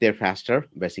easy, get there faster.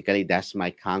 Basically, that's my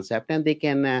concept. And they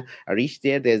can reach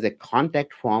there. There's a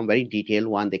contact form, very detailed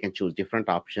one. They can choose different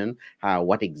option,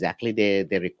 what exactly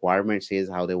their requirements is,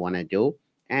 how they want to do.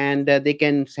 And they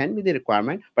can send me the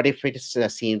requirement. But if it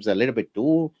seems a little bit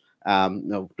too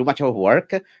no, too much of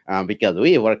work because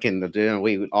we work in the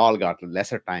we all got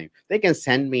lesser time. They can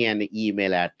send me an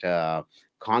email at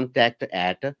contact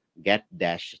at get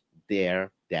dash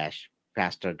there dash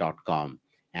faster.com,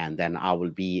 and then I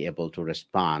will be able to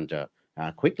respond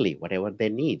quickly whatever they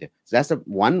need. So that's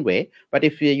one way. But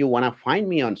if you want to find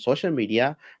me on social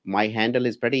media, my handle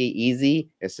is pretty easy.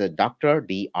 It's a Dr.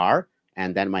 Dr.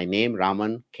 And then my name,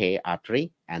 Raman K.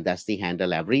 Atri, and that's the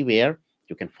handle everywhere.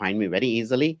 You can find me very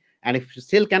easily. And if you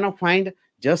still cannot find,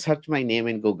 just search my name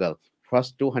in Google.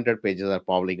 First 200 pages are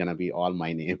probably going to be all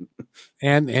my name.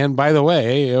 And by the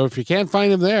way, if you can't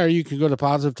find him there, you can go to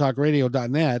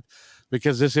positivetalkradio.net,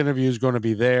 because this interview is going to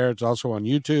be there. It's also on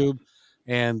YouTube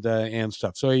and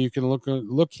stuff. So you can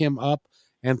look him up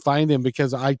and find him,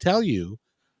 because I tell you,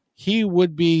 he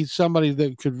would be somebody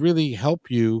that could really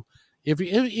help you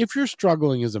if you're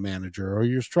struggling as a manager, or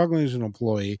you're struggling as an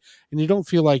employee, and you don't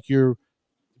feel like you're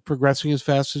progressing as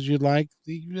fast as you'd like.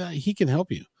 He can help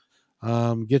you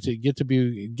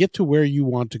get to where you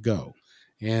want to go,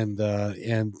 and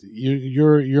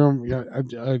you're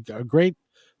a great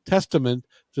testament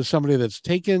to somebody that's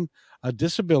taken a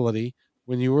disability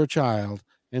when you were a child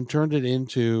and turned it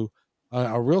into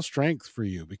a real strength for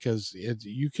you, because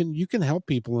you can help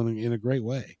people in a great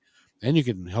way, and you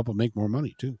can help them make more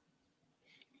money too.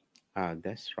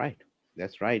 That's right.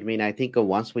 That's right. I mean, I think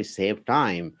once we save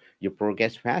time, you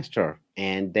progress faster,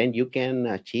 and then you can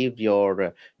achieve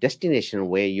your destination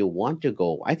where you want to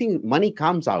go. I think money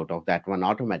comes out of that one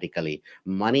automatically.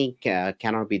 Money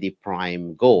cannot be the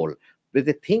prime goal. But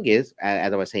the thing is,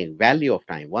 as I was saying, value of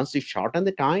time. Once you shorten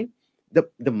the time,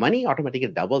 the money automatically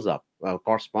doubles up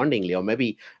correspondingly, or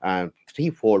maybe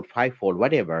threefold, fivefold,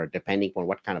 whatever, depending on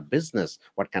what kind of business,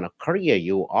 what kind of career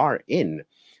you are in.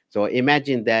 So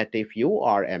imagine that if you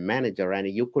are a manager and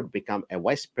you could become a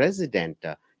vice president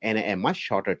in a much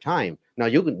shorter time. Now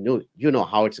you know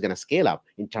how it's going to scale up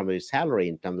in terms of your salary,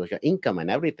 in terms of your income and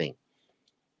everything.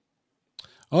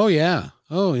 Oh yeah.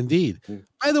 Oh, indeed. Mm.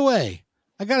 By the way,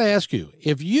 I got to ask you,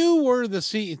 if you were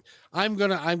the I'm going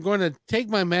to take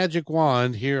my magic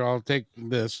wand here. I'll take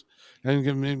this and I'm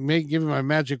going to give you my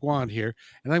magic wand here,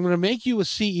 and I'm going to make you a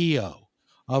CEO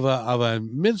of a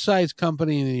mid-sized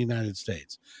company in the United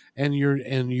States. And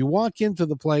you walk into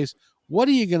the place, what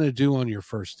are you going to do on your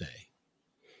first day?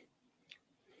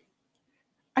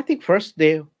 I think first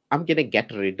day I'm gonna get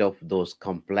rid of those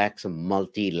complex,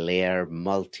 multi-layer,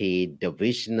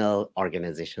 multi-divisional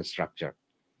organization structure.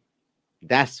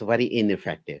 That's very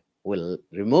ineffective. We'll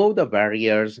remove the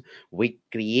barriers. We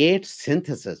create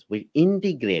synthesis. We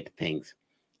integrate things.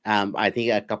 I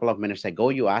think a couple of minutes ago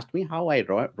you asked me how I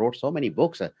wrote so many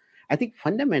books. I think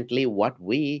fundamentally what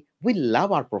we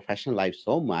love our professional life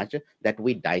so much that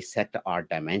we dissect our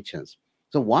dimensions.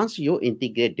 So once you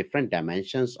integrate different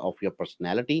dimensions of your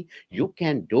personality, you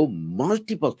can do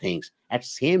multiple things at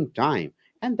same time.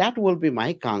 And that will be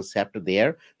my concept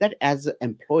there, that as an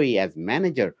employee, as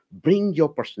manager, bring your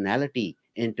personality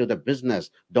into the business.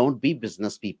 Don't be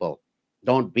business people.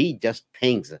 Don't be just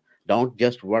things. Don't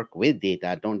just work with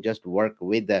data. Don't just work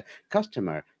with the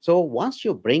customer. So once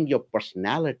you bring your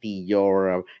personality,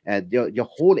 your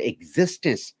whole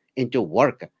existence into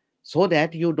work, so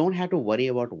that you don't have to worry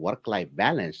about work life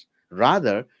balance,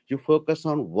 rather you focus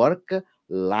on work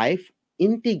life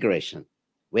integration,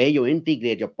 where you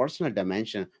integrate your personal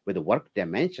dimension with the work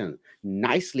dimension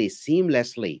nicely,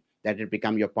 seamlessly, that it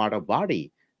become your part of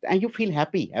body, and you feel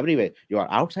happy everywhere. You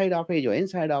are outside of it, you're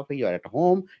inside of it, you're at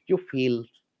home, you feel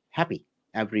happy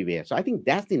everywhere. So I think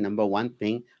that's the number one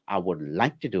thing I would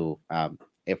like to do,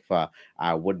 if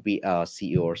I would be a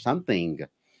CEO or something.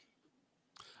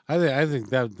 I think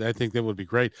that would be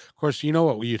great. Of course, you know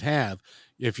what you'd have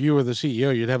if you were the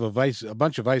CEO. You'd have a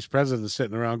bunch of vice presidents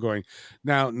sitting around going,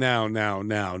 now,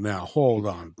 hold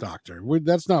on, doctor.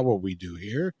 That's not what we do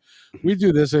here. We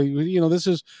do this.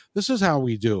 This is how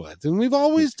we do it, and we've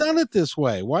always done it this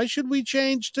way. Why should we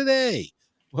change today?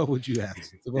 What would you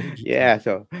ask? What would you tell? Yeah,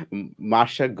 so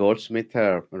Marshall Goldsmith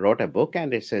wrote a book,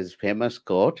 and it's his famous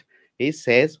quote. He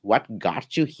says, "What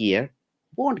got you here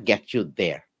won't get you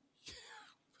there."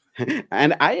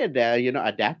 And I had,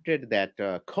 adapted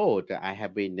that quote. I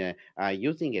have been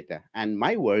using it, and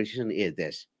my version is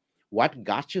this: "What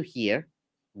got you here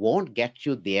won't get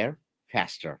you there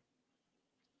faster."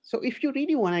 So if you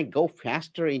really want to go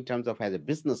faster in terms of as a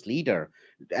business leader,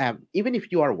 even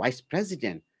if you are vice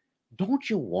president, don't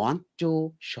you want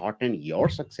to shorten your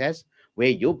success, where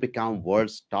you become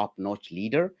world's top notch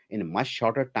leader in a much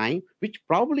shorter time, which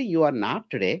probably you are not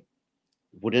today?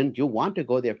 Wouldn't you want to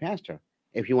go there faster?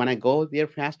 If you want to go there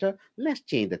faster, let's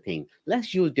change the thing.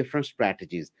 Let's use different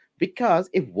strategies, because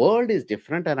if world is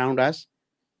different around us,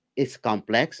 it's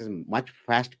complex, it's much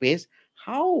fast paced.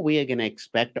 How we are going to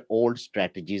expect old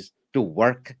strategies to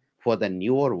work for the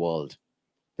newer world?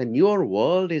 The newer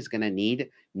world is going to need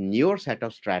newer set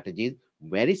of strategies,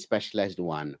 very specialized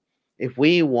one. If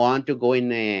we want to go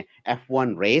in a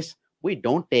F1 race, we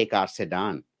don't take our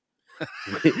sedan.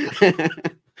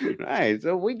 Right,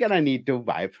 so we're gonna need to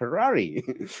buy Ferrari.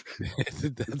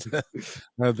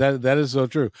 That is so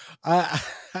true. I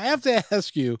have to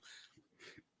ask you,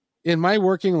 in my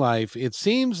working life, it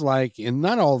seems like, in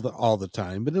not all the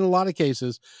time, but in a lot of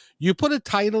cases, you put a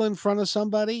title in front of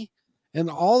somebody, and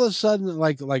all of a sudden,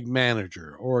 like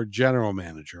manager or general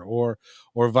manager or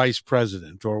vice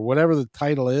president or whatever the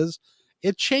title is,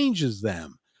 it changes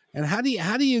them. And how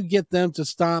do you get them to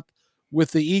stop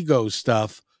with the ego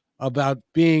stuff about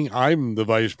being, I'm the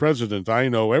vice president, I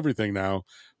know everything now,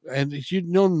 and you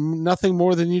know nothing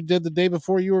more than you did the day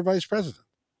before you were vice president?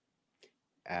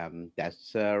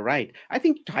 That's right. I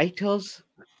think titles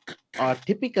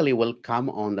typically will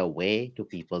come on the way to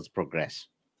people's progress.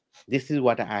 This is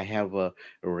what I have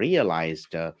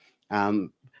realized.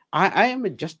 Um, I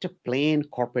am just a plain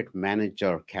corporate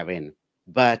manager, Kevin.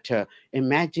 But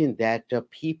imagine that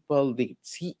people, the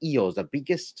CEOs, the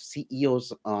biggest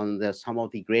CEOs on some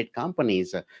of the great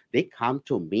companies, they come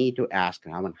to me to ask,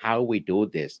 Raman, how we do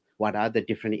this. What are the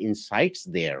different insights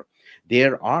there?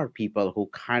 There are people who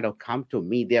kind of come to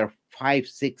me. They're 5,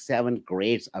 6, 7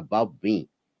 grades above me,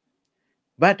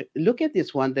 but look at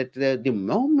this one, that the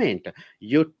moment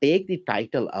you take the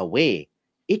title away,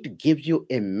 it gives you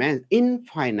immense,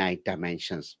 infinite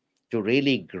dimensions to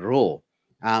really grow.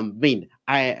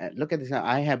 I look at this.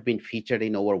 I have been featured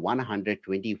in over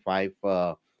 125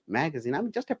 magazine.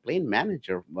 I'm just a plain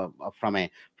manager from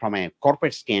a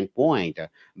corporate standpoint,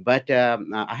 but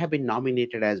I have been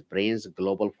nominated as Brain's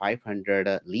Global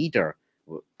 500 leader,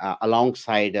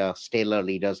 alongside stellar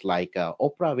leaders like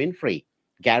Oprah Winfrey,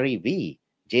 Gary Vee,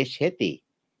 Jay Shetty,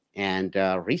 and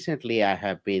recently I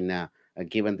have been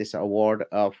given this award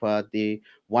of the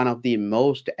one of the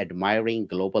most admiring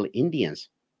global Indians.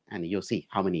 And you see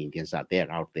how many Indians are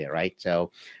there out there, right? So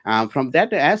from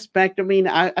that aspect, I mean,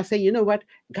 I say, you know what,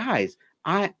 guys,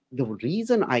 I the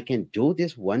reason I can do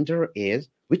this wonder is,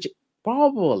 which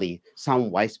probably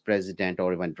some vice president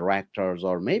or even directors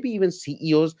or maybe even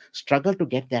CEOs struggle to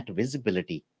get that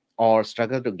visibility, or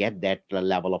struggle to get that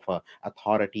level of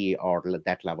authority, or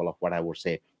that level of, what I would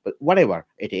say, but whatever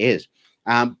it is.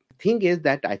 Thing is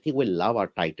that I think we love our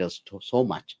titles so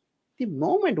much. The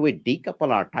moment we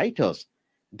decouple our titles,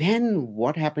 then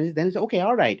what happens? Then it's okay.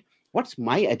 All right. What's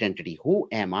my identity? Who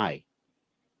am I?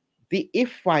 The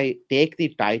If I take the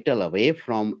title away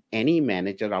from any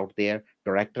manager out there,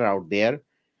 director out there,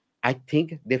 I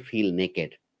think they feel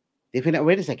naked. They feel,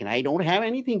 wait a second, I don't have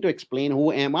anything to explain.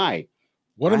 Who am I?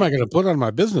 What am I Right? going to put on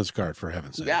my business card, for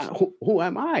heaven's sakes? Yeah, who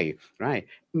am I? Right.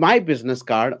 My business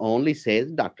card only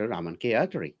says Dr. Raman K.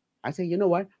 Attari. I say, you know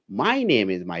what? My name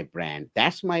is my brand.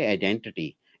 That's my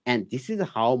identity. And this is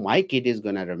how my kid is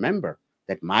going to remember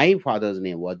that my father's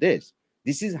name was this.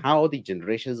 This is how the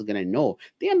generation is going to know.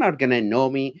 They are not going to know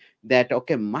me that,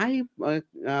 okay, my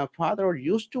father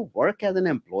used to work as an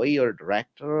employee or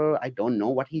director. I don't know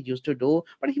what he used to do,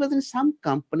 but he was in some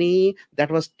company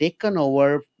that was taken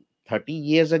over 30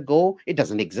 years ago. It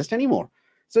doesn't exist anymore.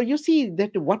 So you see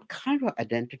that what kind of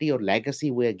identity or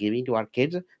legacy we're giving to our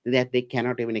kids that they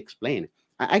cannot even explain.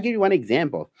 I give you one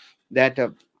example that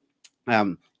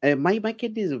my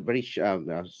kid is very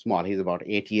small. He's about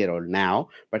 8 year old now,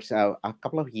 but a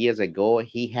couple of years ago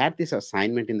he had this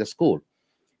assignment in the school,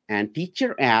 and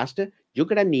teacher asked, "You're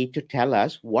gonna need to tell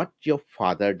us what your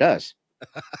father does,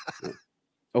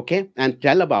 okay, and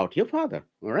tell about your father."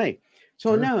 All right.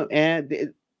 So Sure. now,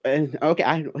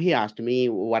 okay, he asked me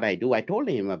what I do. I told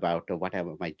him about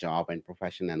whatever my job and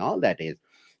profession and all that is.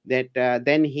 That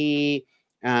then he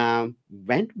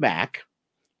went back,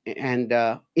 and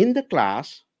in the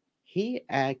class he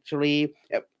actually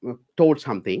told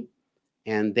something,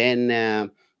 and then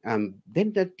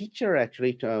the teacher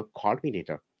actually called me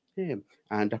later. Hey,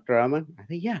 Dr. Raman, I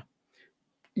think, yeah,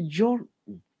 your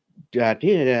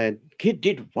kid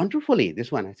did wonderfully.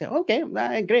 This one, I said, okay,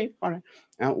 great, all right.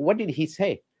 What did he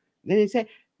say? Then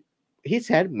he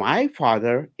said, my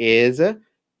father is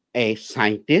a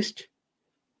scientist,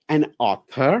 an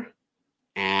author,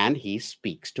 and he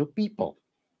speaks to people.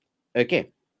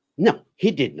 Okay. No,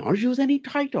 he did not use any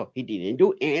title. He didn't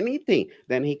do anything.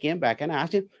 Then he came back and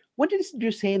asked him, what did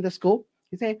you say in the school?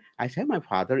 He said, I said, my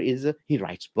father is, he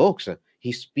writes books,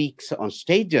 he speaks on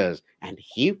stages, and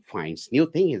he finds new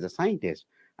things. He's a scientist.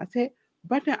 I said,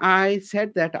 but I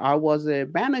said that I was a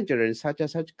manager in such and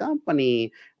such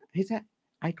company. He said,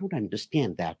 I don't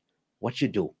understand that. What you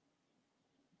do?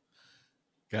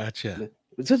 Gotcha.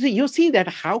 So you see that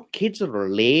how kids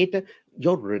relate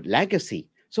your legacy.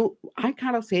 So I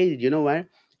kind of say, you know what?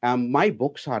 My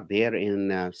books are there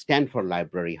in Stanford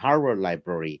Library, Harvard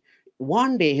Library.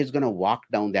 One day he's going to walk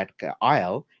down that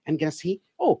aisle and gonna see,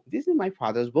 oh, this is my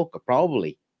father's book,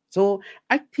 probably. So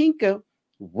I think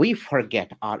we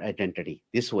forget our identity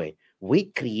this way. We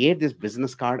create this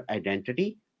business card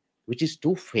identity, which is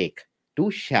too fake,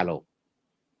 too shallow.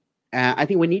 I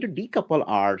think we need to decouple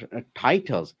our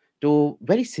titles to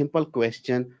very simple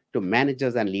question to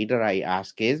managers and leader. I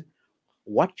ask is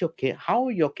what your kid, how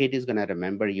your kid is going to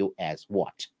remember you as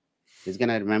what? Is going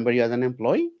to remember you as an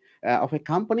employee of a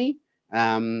company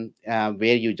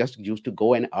where you just used to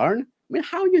go and earn. I mean,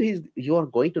 how you are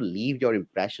going to leave your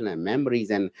impression and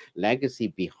memories and legacy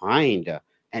behind,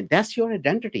 and that's your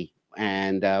identity.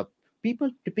 And people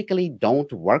typically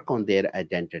don't work on their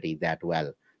identity that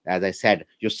well. As I said,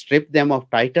 you strip them of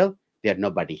title, they're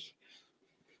nobody.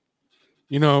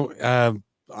 You know,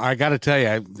 I got to tell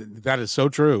you, that is so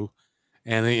true.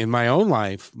 And in my own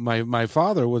life, my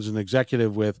father was an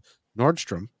executive with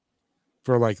Nordstrom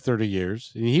for like 30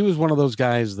 years. And he was one of those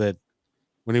guys that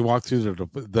when he walked through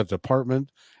the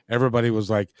department, everybody was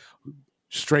like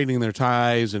straightening their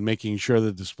ties and making sure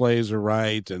the displays are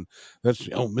right. And that's,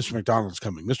 oh, Mr. McDonald's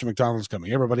coming. Mr. McDonald's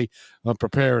coming. Everybody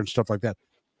prepare and stuff like that.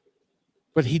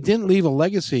 But he didn't leave a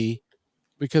legacy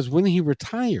because when he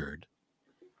retired,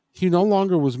 he no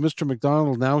longer was Mr.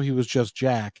 McDonald. Now he was just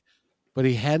Jack, but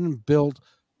he hadn't built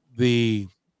the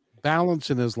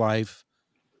balance in his life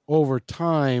over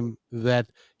time that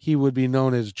he would be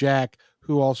known as Jack,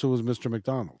 who also was Mr.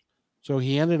 McDonald. So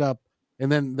he ended up,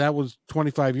 and then that was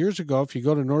 25 years ago. If you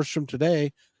go to Nordstrom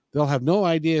today, they'll have no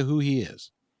idea who he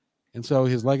is. And so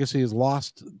his legacy is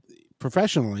lost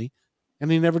professionally,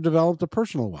 and he never developed a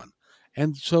personal one.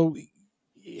 And so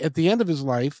at the end of his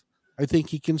life, I think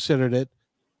he considered it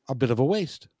a bit of a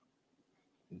waste.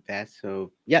 That's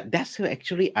so, yeah, that's so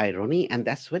actually irony, and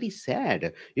that's very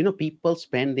sad. People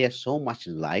spend their so much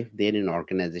life there in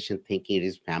organization thinking it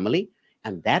is family,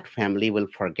 and that family will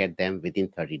forget them within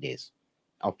 30 days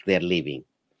of their leaving.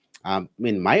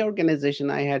 In my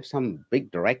organization, I had some big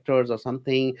directors or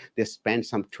something. They spent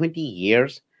some 20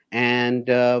 years, and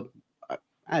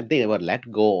they were let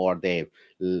go or they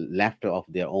left of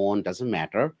their own, doesn't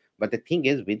matter. But the thing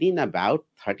is, within about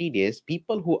 30 days,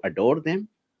 people who adore them,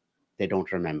 they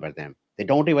don't remember them. They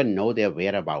don't even know their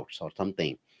whereabouts or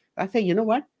something. I say, you know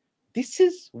what? This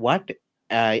is what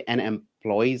an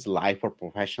employee's life or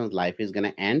professional's life is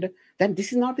going to end. Then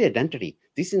this is not the identity.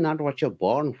 This is not what you're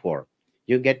born for.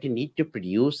 You get to need to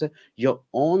produce your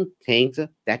own things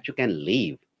that you can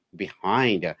leave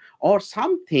behind, or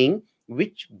something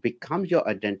which becomes your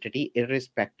identity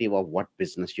irrespective of what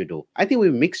business you do. I think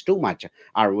we mix too much,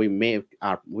 or we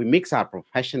mix our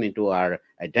profession into our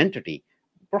identity.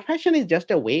 Profession is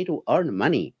just a way to earn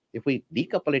money. If we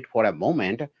decouple it for a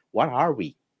moment, what are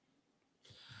we?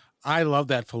 I love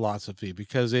that philosophy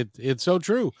because it's so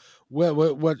true.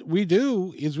 What we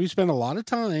do is we spend a lot of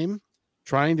time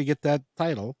trying to get that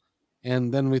title,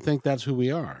 and then we think that's who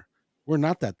we are. We're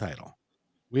not that title.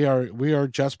 We are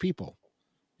just people,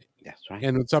 That's right.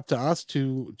 and it's up to us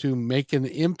to make an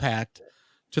impact,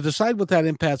 to decide what that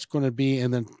impact's going to be,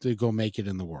 and then to go make it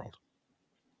in the world.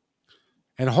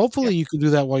 And hopefully, Yep. you can do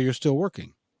that while you're still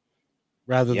working,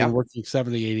 rather than Yep. working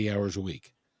 70, 80 hours a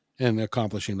week and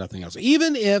accomplishing nothing else.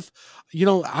 Even if,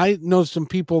 I know some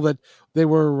people that they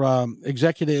were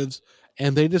executives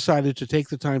and they decided to take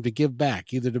the time to give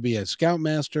back, either to be a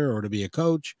scoutmaster or to be a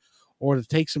coach or to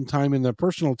take some time in their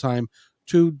personal time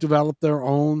to develop their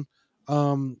own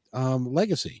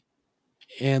legacy.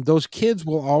 And those kids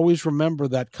will always remember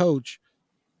that coach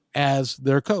as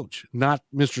their coach, not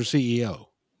Mr. CEO.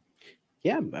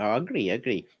 Yeah, I agree,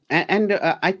 agree. And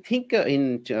I think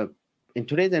in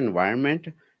today's environment,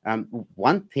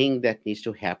 one thing that needs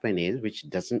to happen is, which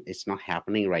doesn't, it's not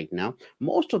happening right now.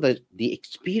 Most of the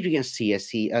experienced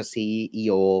CSC,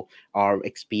 CEO or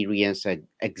experienced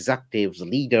executives,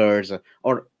 leaders,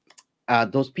 or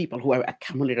those people who have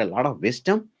accumulated a lot of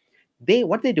wisdom, they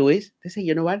what they do is they say,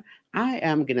 you know what, I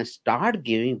am going to start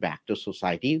giving back to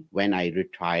society when I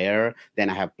retire. Then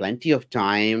I have plenty of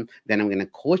time, then I'm going to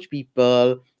coach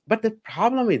people. But the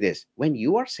problem with this, when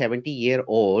you are 70-year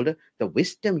old, the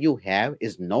wisdom you have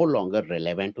is no longer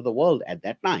relevant to the world at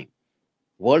that time.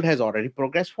 World has already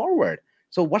progressed forward.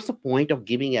 So what's the point of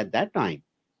giving at that time?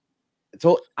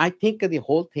 So I think the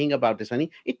whole thing about this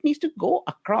money, it needs to go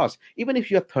across. Even if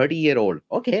you're 30-year old,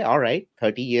 okay, all right,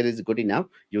 30 years is good enough.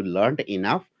 You learned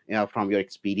enough from your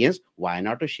experience. Why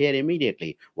not to share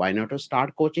immediately? Why not to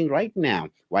start coaching right now?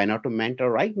 Why not to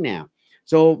mentor right now?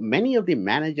 So many of the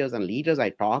managers and leaders I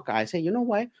talk, I say, you know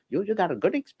what, you got a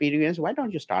good experience. Why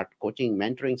don't you start coaching,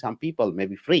 mentoring some people,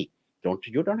 maybe free?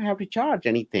 You don't have to charge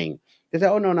anything. They say,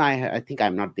 oh no, no, I think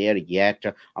I'm not there yet.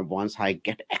 Once I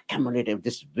get accumulative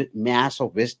this mass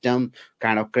of wisdom,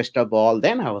 kind of crystal ball,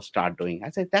 then I will start doing.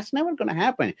 I said that's never going to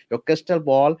happen. Your crystal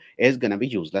ball is going to be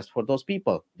useless for those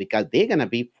people because they're going to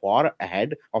be far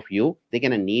ahead of you. They're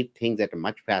going to need things at a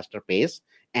much faster pace,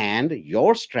 and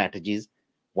your strategies,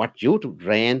 what you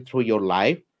ran through your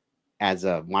life, as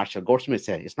Marshall Goldsmith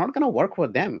said, it's not going to work for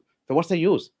them. So what's the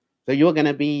use? So you're going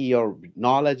to be, your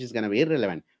knowledge is going to be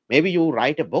irrelevant. Maybe you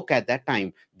write a book at that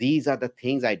time. These are the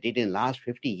things I did in last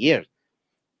 50 years.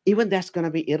 Even that's going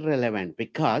to be irrelevant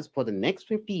because for the next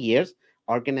 50 years,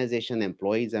 organization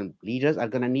employees and leaders are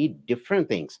going to need different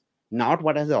things, not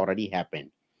what has already happened.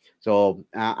 So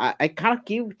I can't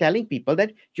keep telling people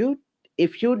that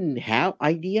if you have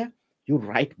idea, you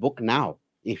write book now.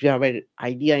 If you have an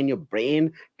idea in your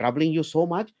brain troubling you so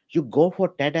much, you go for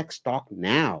TEDx talk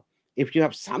now. If you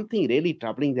have something really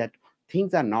troubling that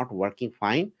things are not working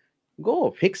fine,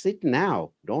 go fix it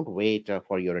now. Don't wait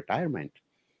for your retirement.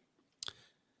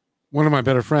 One of my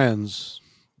better friends,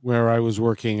 where I was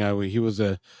working, he was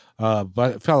a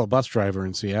fellow bus driver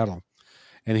in Seattle,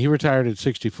 and he retired at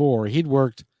 64. He'd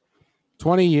worked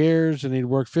 20 years, and he'd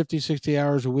worked 50, 60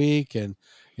 hours a week, and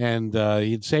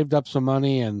he'd saved up some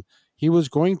money, and he was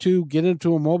going to get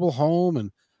into a mobile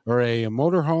home or a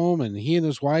motor home, and he and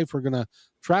his wife were going to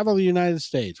travel the United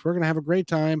States. We're going to have a great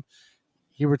time.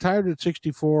 He retired at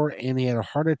 64 and he had a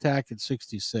heart attack at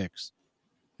 66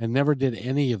 and never did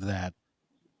any of that,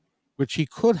 which he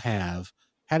could have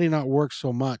had he not worked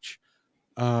so much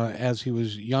as he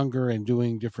was younger and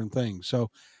doing different things. So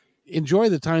enjoy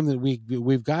the time that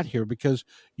we've got here, because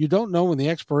you don't know when the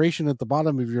expiration at the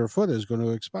bottom of your foot is going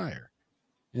to expire.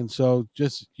 And so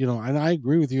just, and I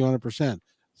agree with you 100%.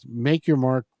 Make your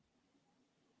mark,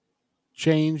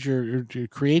 change your,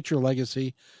 create your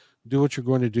legacy, do what you're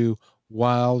going to do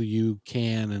while you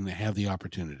can and have the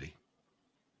opportunity.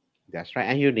 That's right.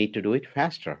 And you need to do it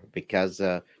faster because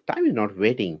time is not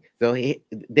waiting. So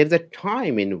there's a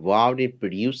time involved in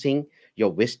producing your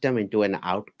wisdom into an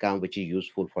outcome which is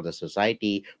useful for the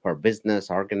society, for business,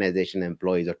 organization,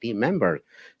 employees, or team members.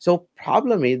 So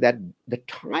problem is that the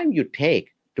time you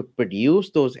take to produce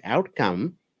those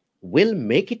outcomes will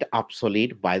make it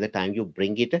obsolete by the time you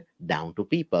bring it down to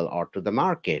people or to the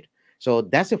market. So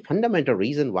that's a fundamental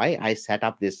reason why I set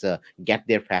up this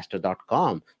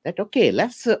gettherefaster.com. That, okay,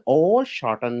 let's all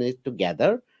shorten it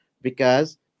together,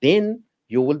 because then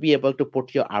you will be able to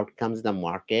put your outcomes in the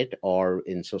market or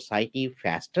in society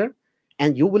faster,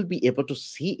 and you will be able to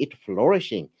see it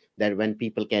flourishing, that when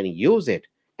people can use it.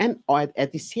 And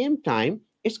at the same time,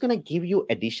 it's going to give you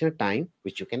additional time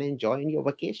which you can enjoy in your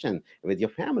vacation with your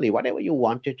family, whatever you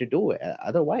wanted to do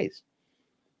otherwise.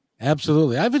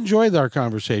 Absolutely. I've enjoyed our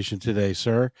conversation today,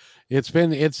 sir. I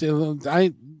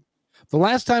the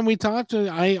last time we talked,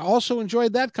 I also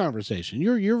enjoyed that conversation.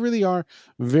 You really are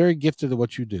very gifted at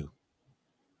what you do.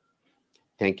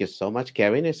 Thank you so much,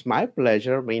 Kevin. It's my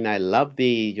pleasure. I mean, I love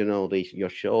your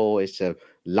show. It's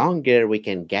longer. We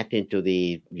can get into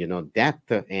the,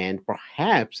 depth, and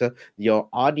perhaps your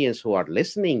audience who are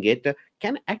listening it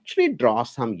can actually draw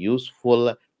some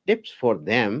useful tips for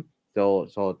them,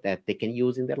 so that they can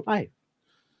use in their life.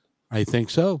 I think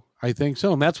so.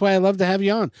 And that's why I love to have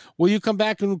you on. Will you come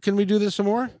back and can we do this some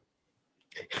more?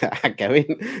 Kevin,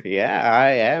 yeah, I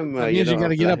am. That means you got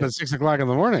to get up at 6 o'clock in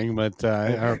the morning, but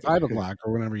or 5 o'clock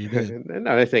or whenever you did.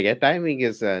 No, it's okay. Timing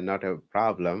is not a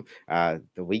problem.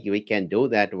 We can do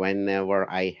that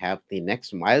whenever I have the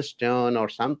next milestone or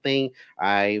something.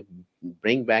 I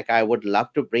would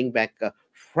love to bring back a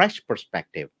fresh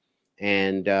perspective.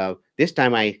 And this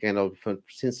time,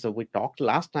 since we talked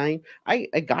last time, I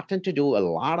gotten to do a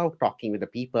lot of talking with the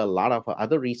people, a lot of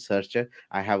other research.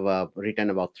 I have written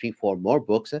about 3, 4 more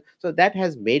books. So that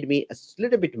has made me a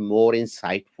little bit more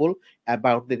insightful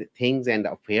about the things and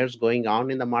affairs going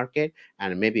on in the market.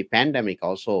 And maybe pandemic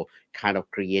also kind of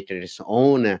created its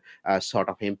own sort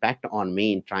of impact on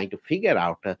me in trying to figure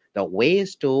out the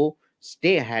ways to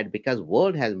stay ahead, because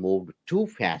world has moved too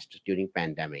fast during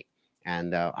pandemic.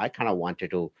 And I kind of wanted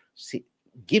to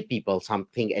give people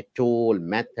something, a tool,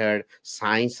 method,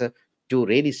 science, to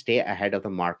really stay ahead of the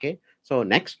market. So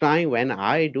next time when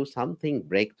I do something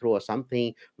breakthrough or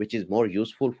something which is more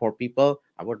useful for people,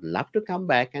 I would love to come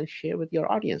back and share with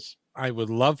your audience. I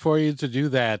would love for you to do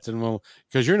that, and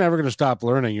because you're never going to stop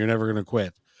learning, you're never going to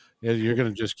quit. You're going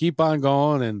to just keep on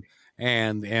going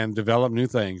and develop new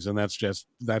things, and that's just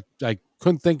that. I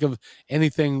couldn't think of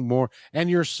anything more. And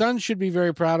your son should be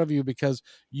very proud of you, because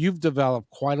you've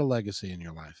developed quite a legacy in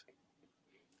your life.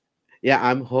 Yeah,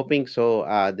 I'm hoping so.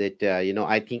 That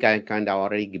I think I kind of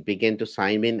already begin to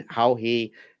sign in how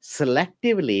he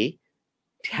selectively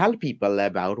tell people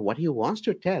about what he wants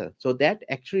to tell. So that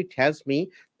actually tells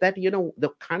me that, the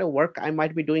kind of work I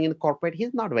might be doing in corporate,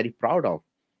 he's not very proud of,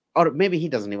 or maybe he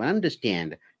doesn't even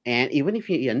understand. And even if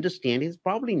he understands, he's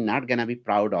probably not gonna be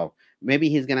proud of. Maybe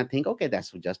he's gonna think, okay,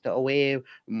 that's just a way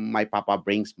my papa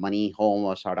brings money home,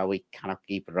 or sort of we kind of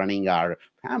keep running our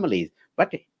families.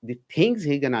 But the things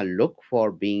he's gonna look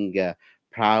for being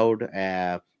proud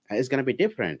is gonna be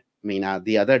different. I mean,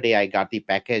 the other day I got the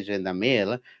package in the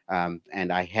mail,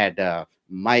 and I had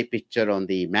my picture on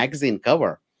the magazine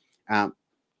cover. Um,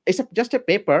 it's just a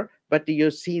paper, but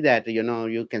you see that,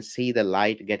 you can see the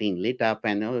light getting lit up,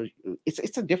 and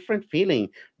it's a different feeling,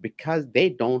 because they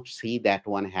don't see that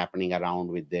one happening around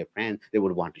with their friends. They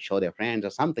would want to show their friends or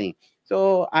something.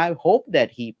 So I hope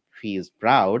that he feels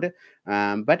proud.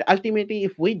 But ultimately,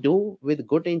 if we do with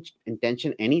good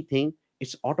intention anything,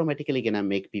 it's automatically gonna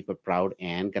make people proud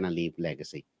and gonna leave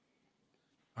legacy.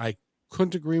 I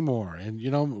couldn't agree more. And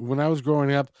when I was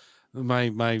growing up,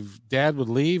 my dad would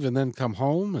leave and then come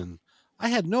home, and I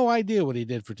had no idea what he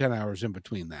did for 10 hours in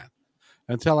between that,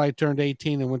 until I turned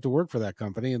 18 and went to work for that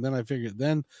company. And then I figured,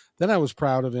 then I was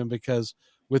proud of him, because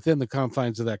within the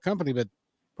confines of that company. But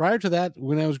prior to that,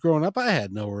 when I was growing up, I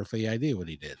had no earthly idea what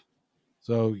he did.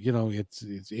 So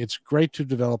it's great to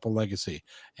develop a legacy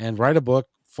and write a book,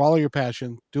 follow your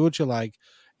passion, do what you like,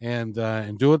 and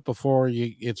do it before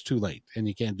it's too late and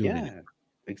you can't do it anymore. Yeah,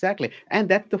 exactly. And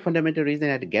that's the fundamental reason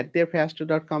at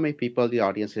gettherefaster.com. If people, the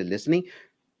audience is listening,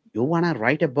 you want to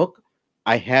write a book,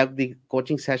 I have the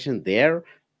coaching session there.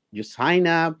 You sign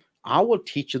up. I will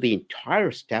teach you the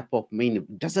entire step of,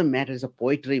 it doesn't matter it's a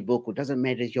poetry book, it doesn't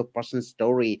matter it's your personal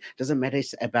story, doesn't matter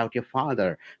it's about your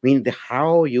father.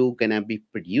 How you gonna be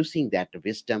producing that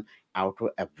wisdom out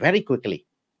very quickly.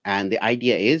 And the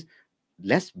idea is,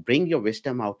 let's bring your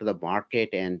wisdom out to the market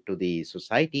and to the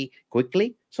society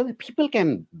quickly so that people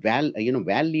can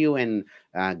value and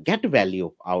get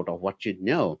value out of what you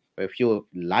know. If you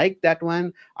like that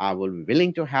one, I will be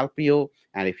willing to help you.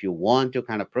 And if you want to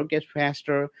kind of progress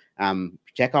faster,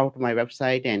 check out my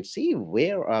website and see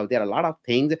where there are a lot of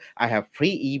things. I have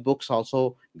free ebooks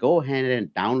also. Go ahead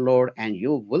and download, and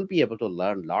you will be able to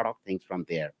learn a lot of things from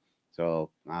there. So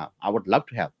I would love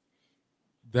to help.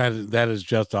 That is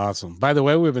just awesome. By the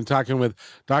way, we've been talking with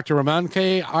Dr. Raman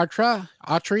K.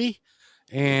 Attri,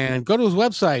 and go to his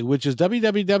website, which is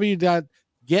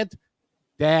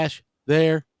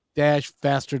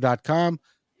www.get-there-faster.com.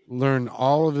 Learn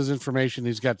all of his information.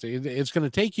 It's going to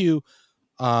take you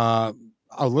a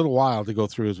little while to go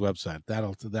through his website. That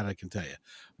I can tell you,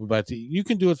 but you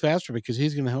can do it faster because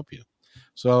he's going to help you.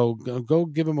 So go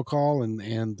give him a call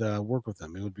and work with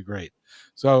him. It would be great.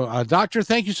 So, Doctor,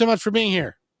 thank you so much for being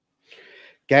here.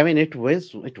 Kevin, it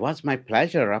was my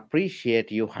pleasure. Appreciate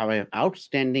you have an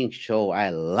outstanding show. I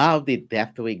love the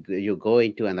depth you go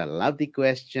into, and I love the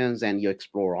questions, and you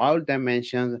explore all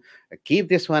dimensions. Keep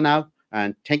this one up,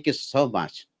 and thank you so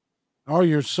much. Oh,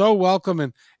 you're so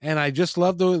welcome, and I just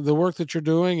love the work that you're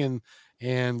doing,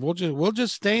 and we'll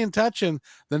just stay in touch. And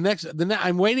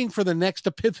I'm waiting for the next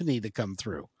epiphany to come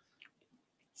through.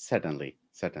 Certainly.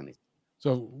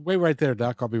 So wait right there,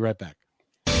 Doc. I'll be right back.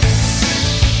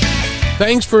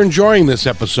 Thanks for enjoying this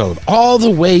episode all the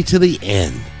way to the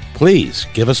end. Please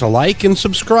give us a like and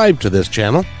subscribe to this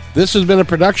channel. This has been a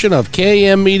production of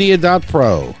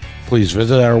kmmedia.pro. Please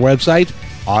visit our website,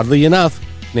 oddly enough,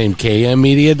 named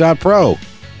kmmedia.pro,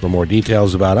 for more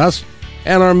details about us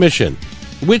and our mission,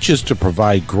 which is to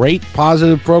provide great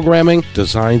positive programming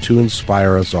designed to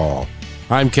inspire us all.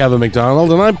 I'm Kevin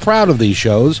McDonald, and I'm proud of these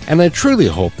shows, and I truly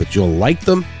hope that you'll like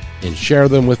them and share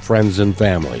them with friends and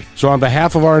family. So on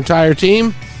behalf of our entire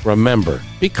team, remember,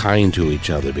 be kind to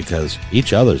each other because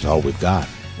each other's all we've got.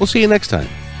 We'll see you next time.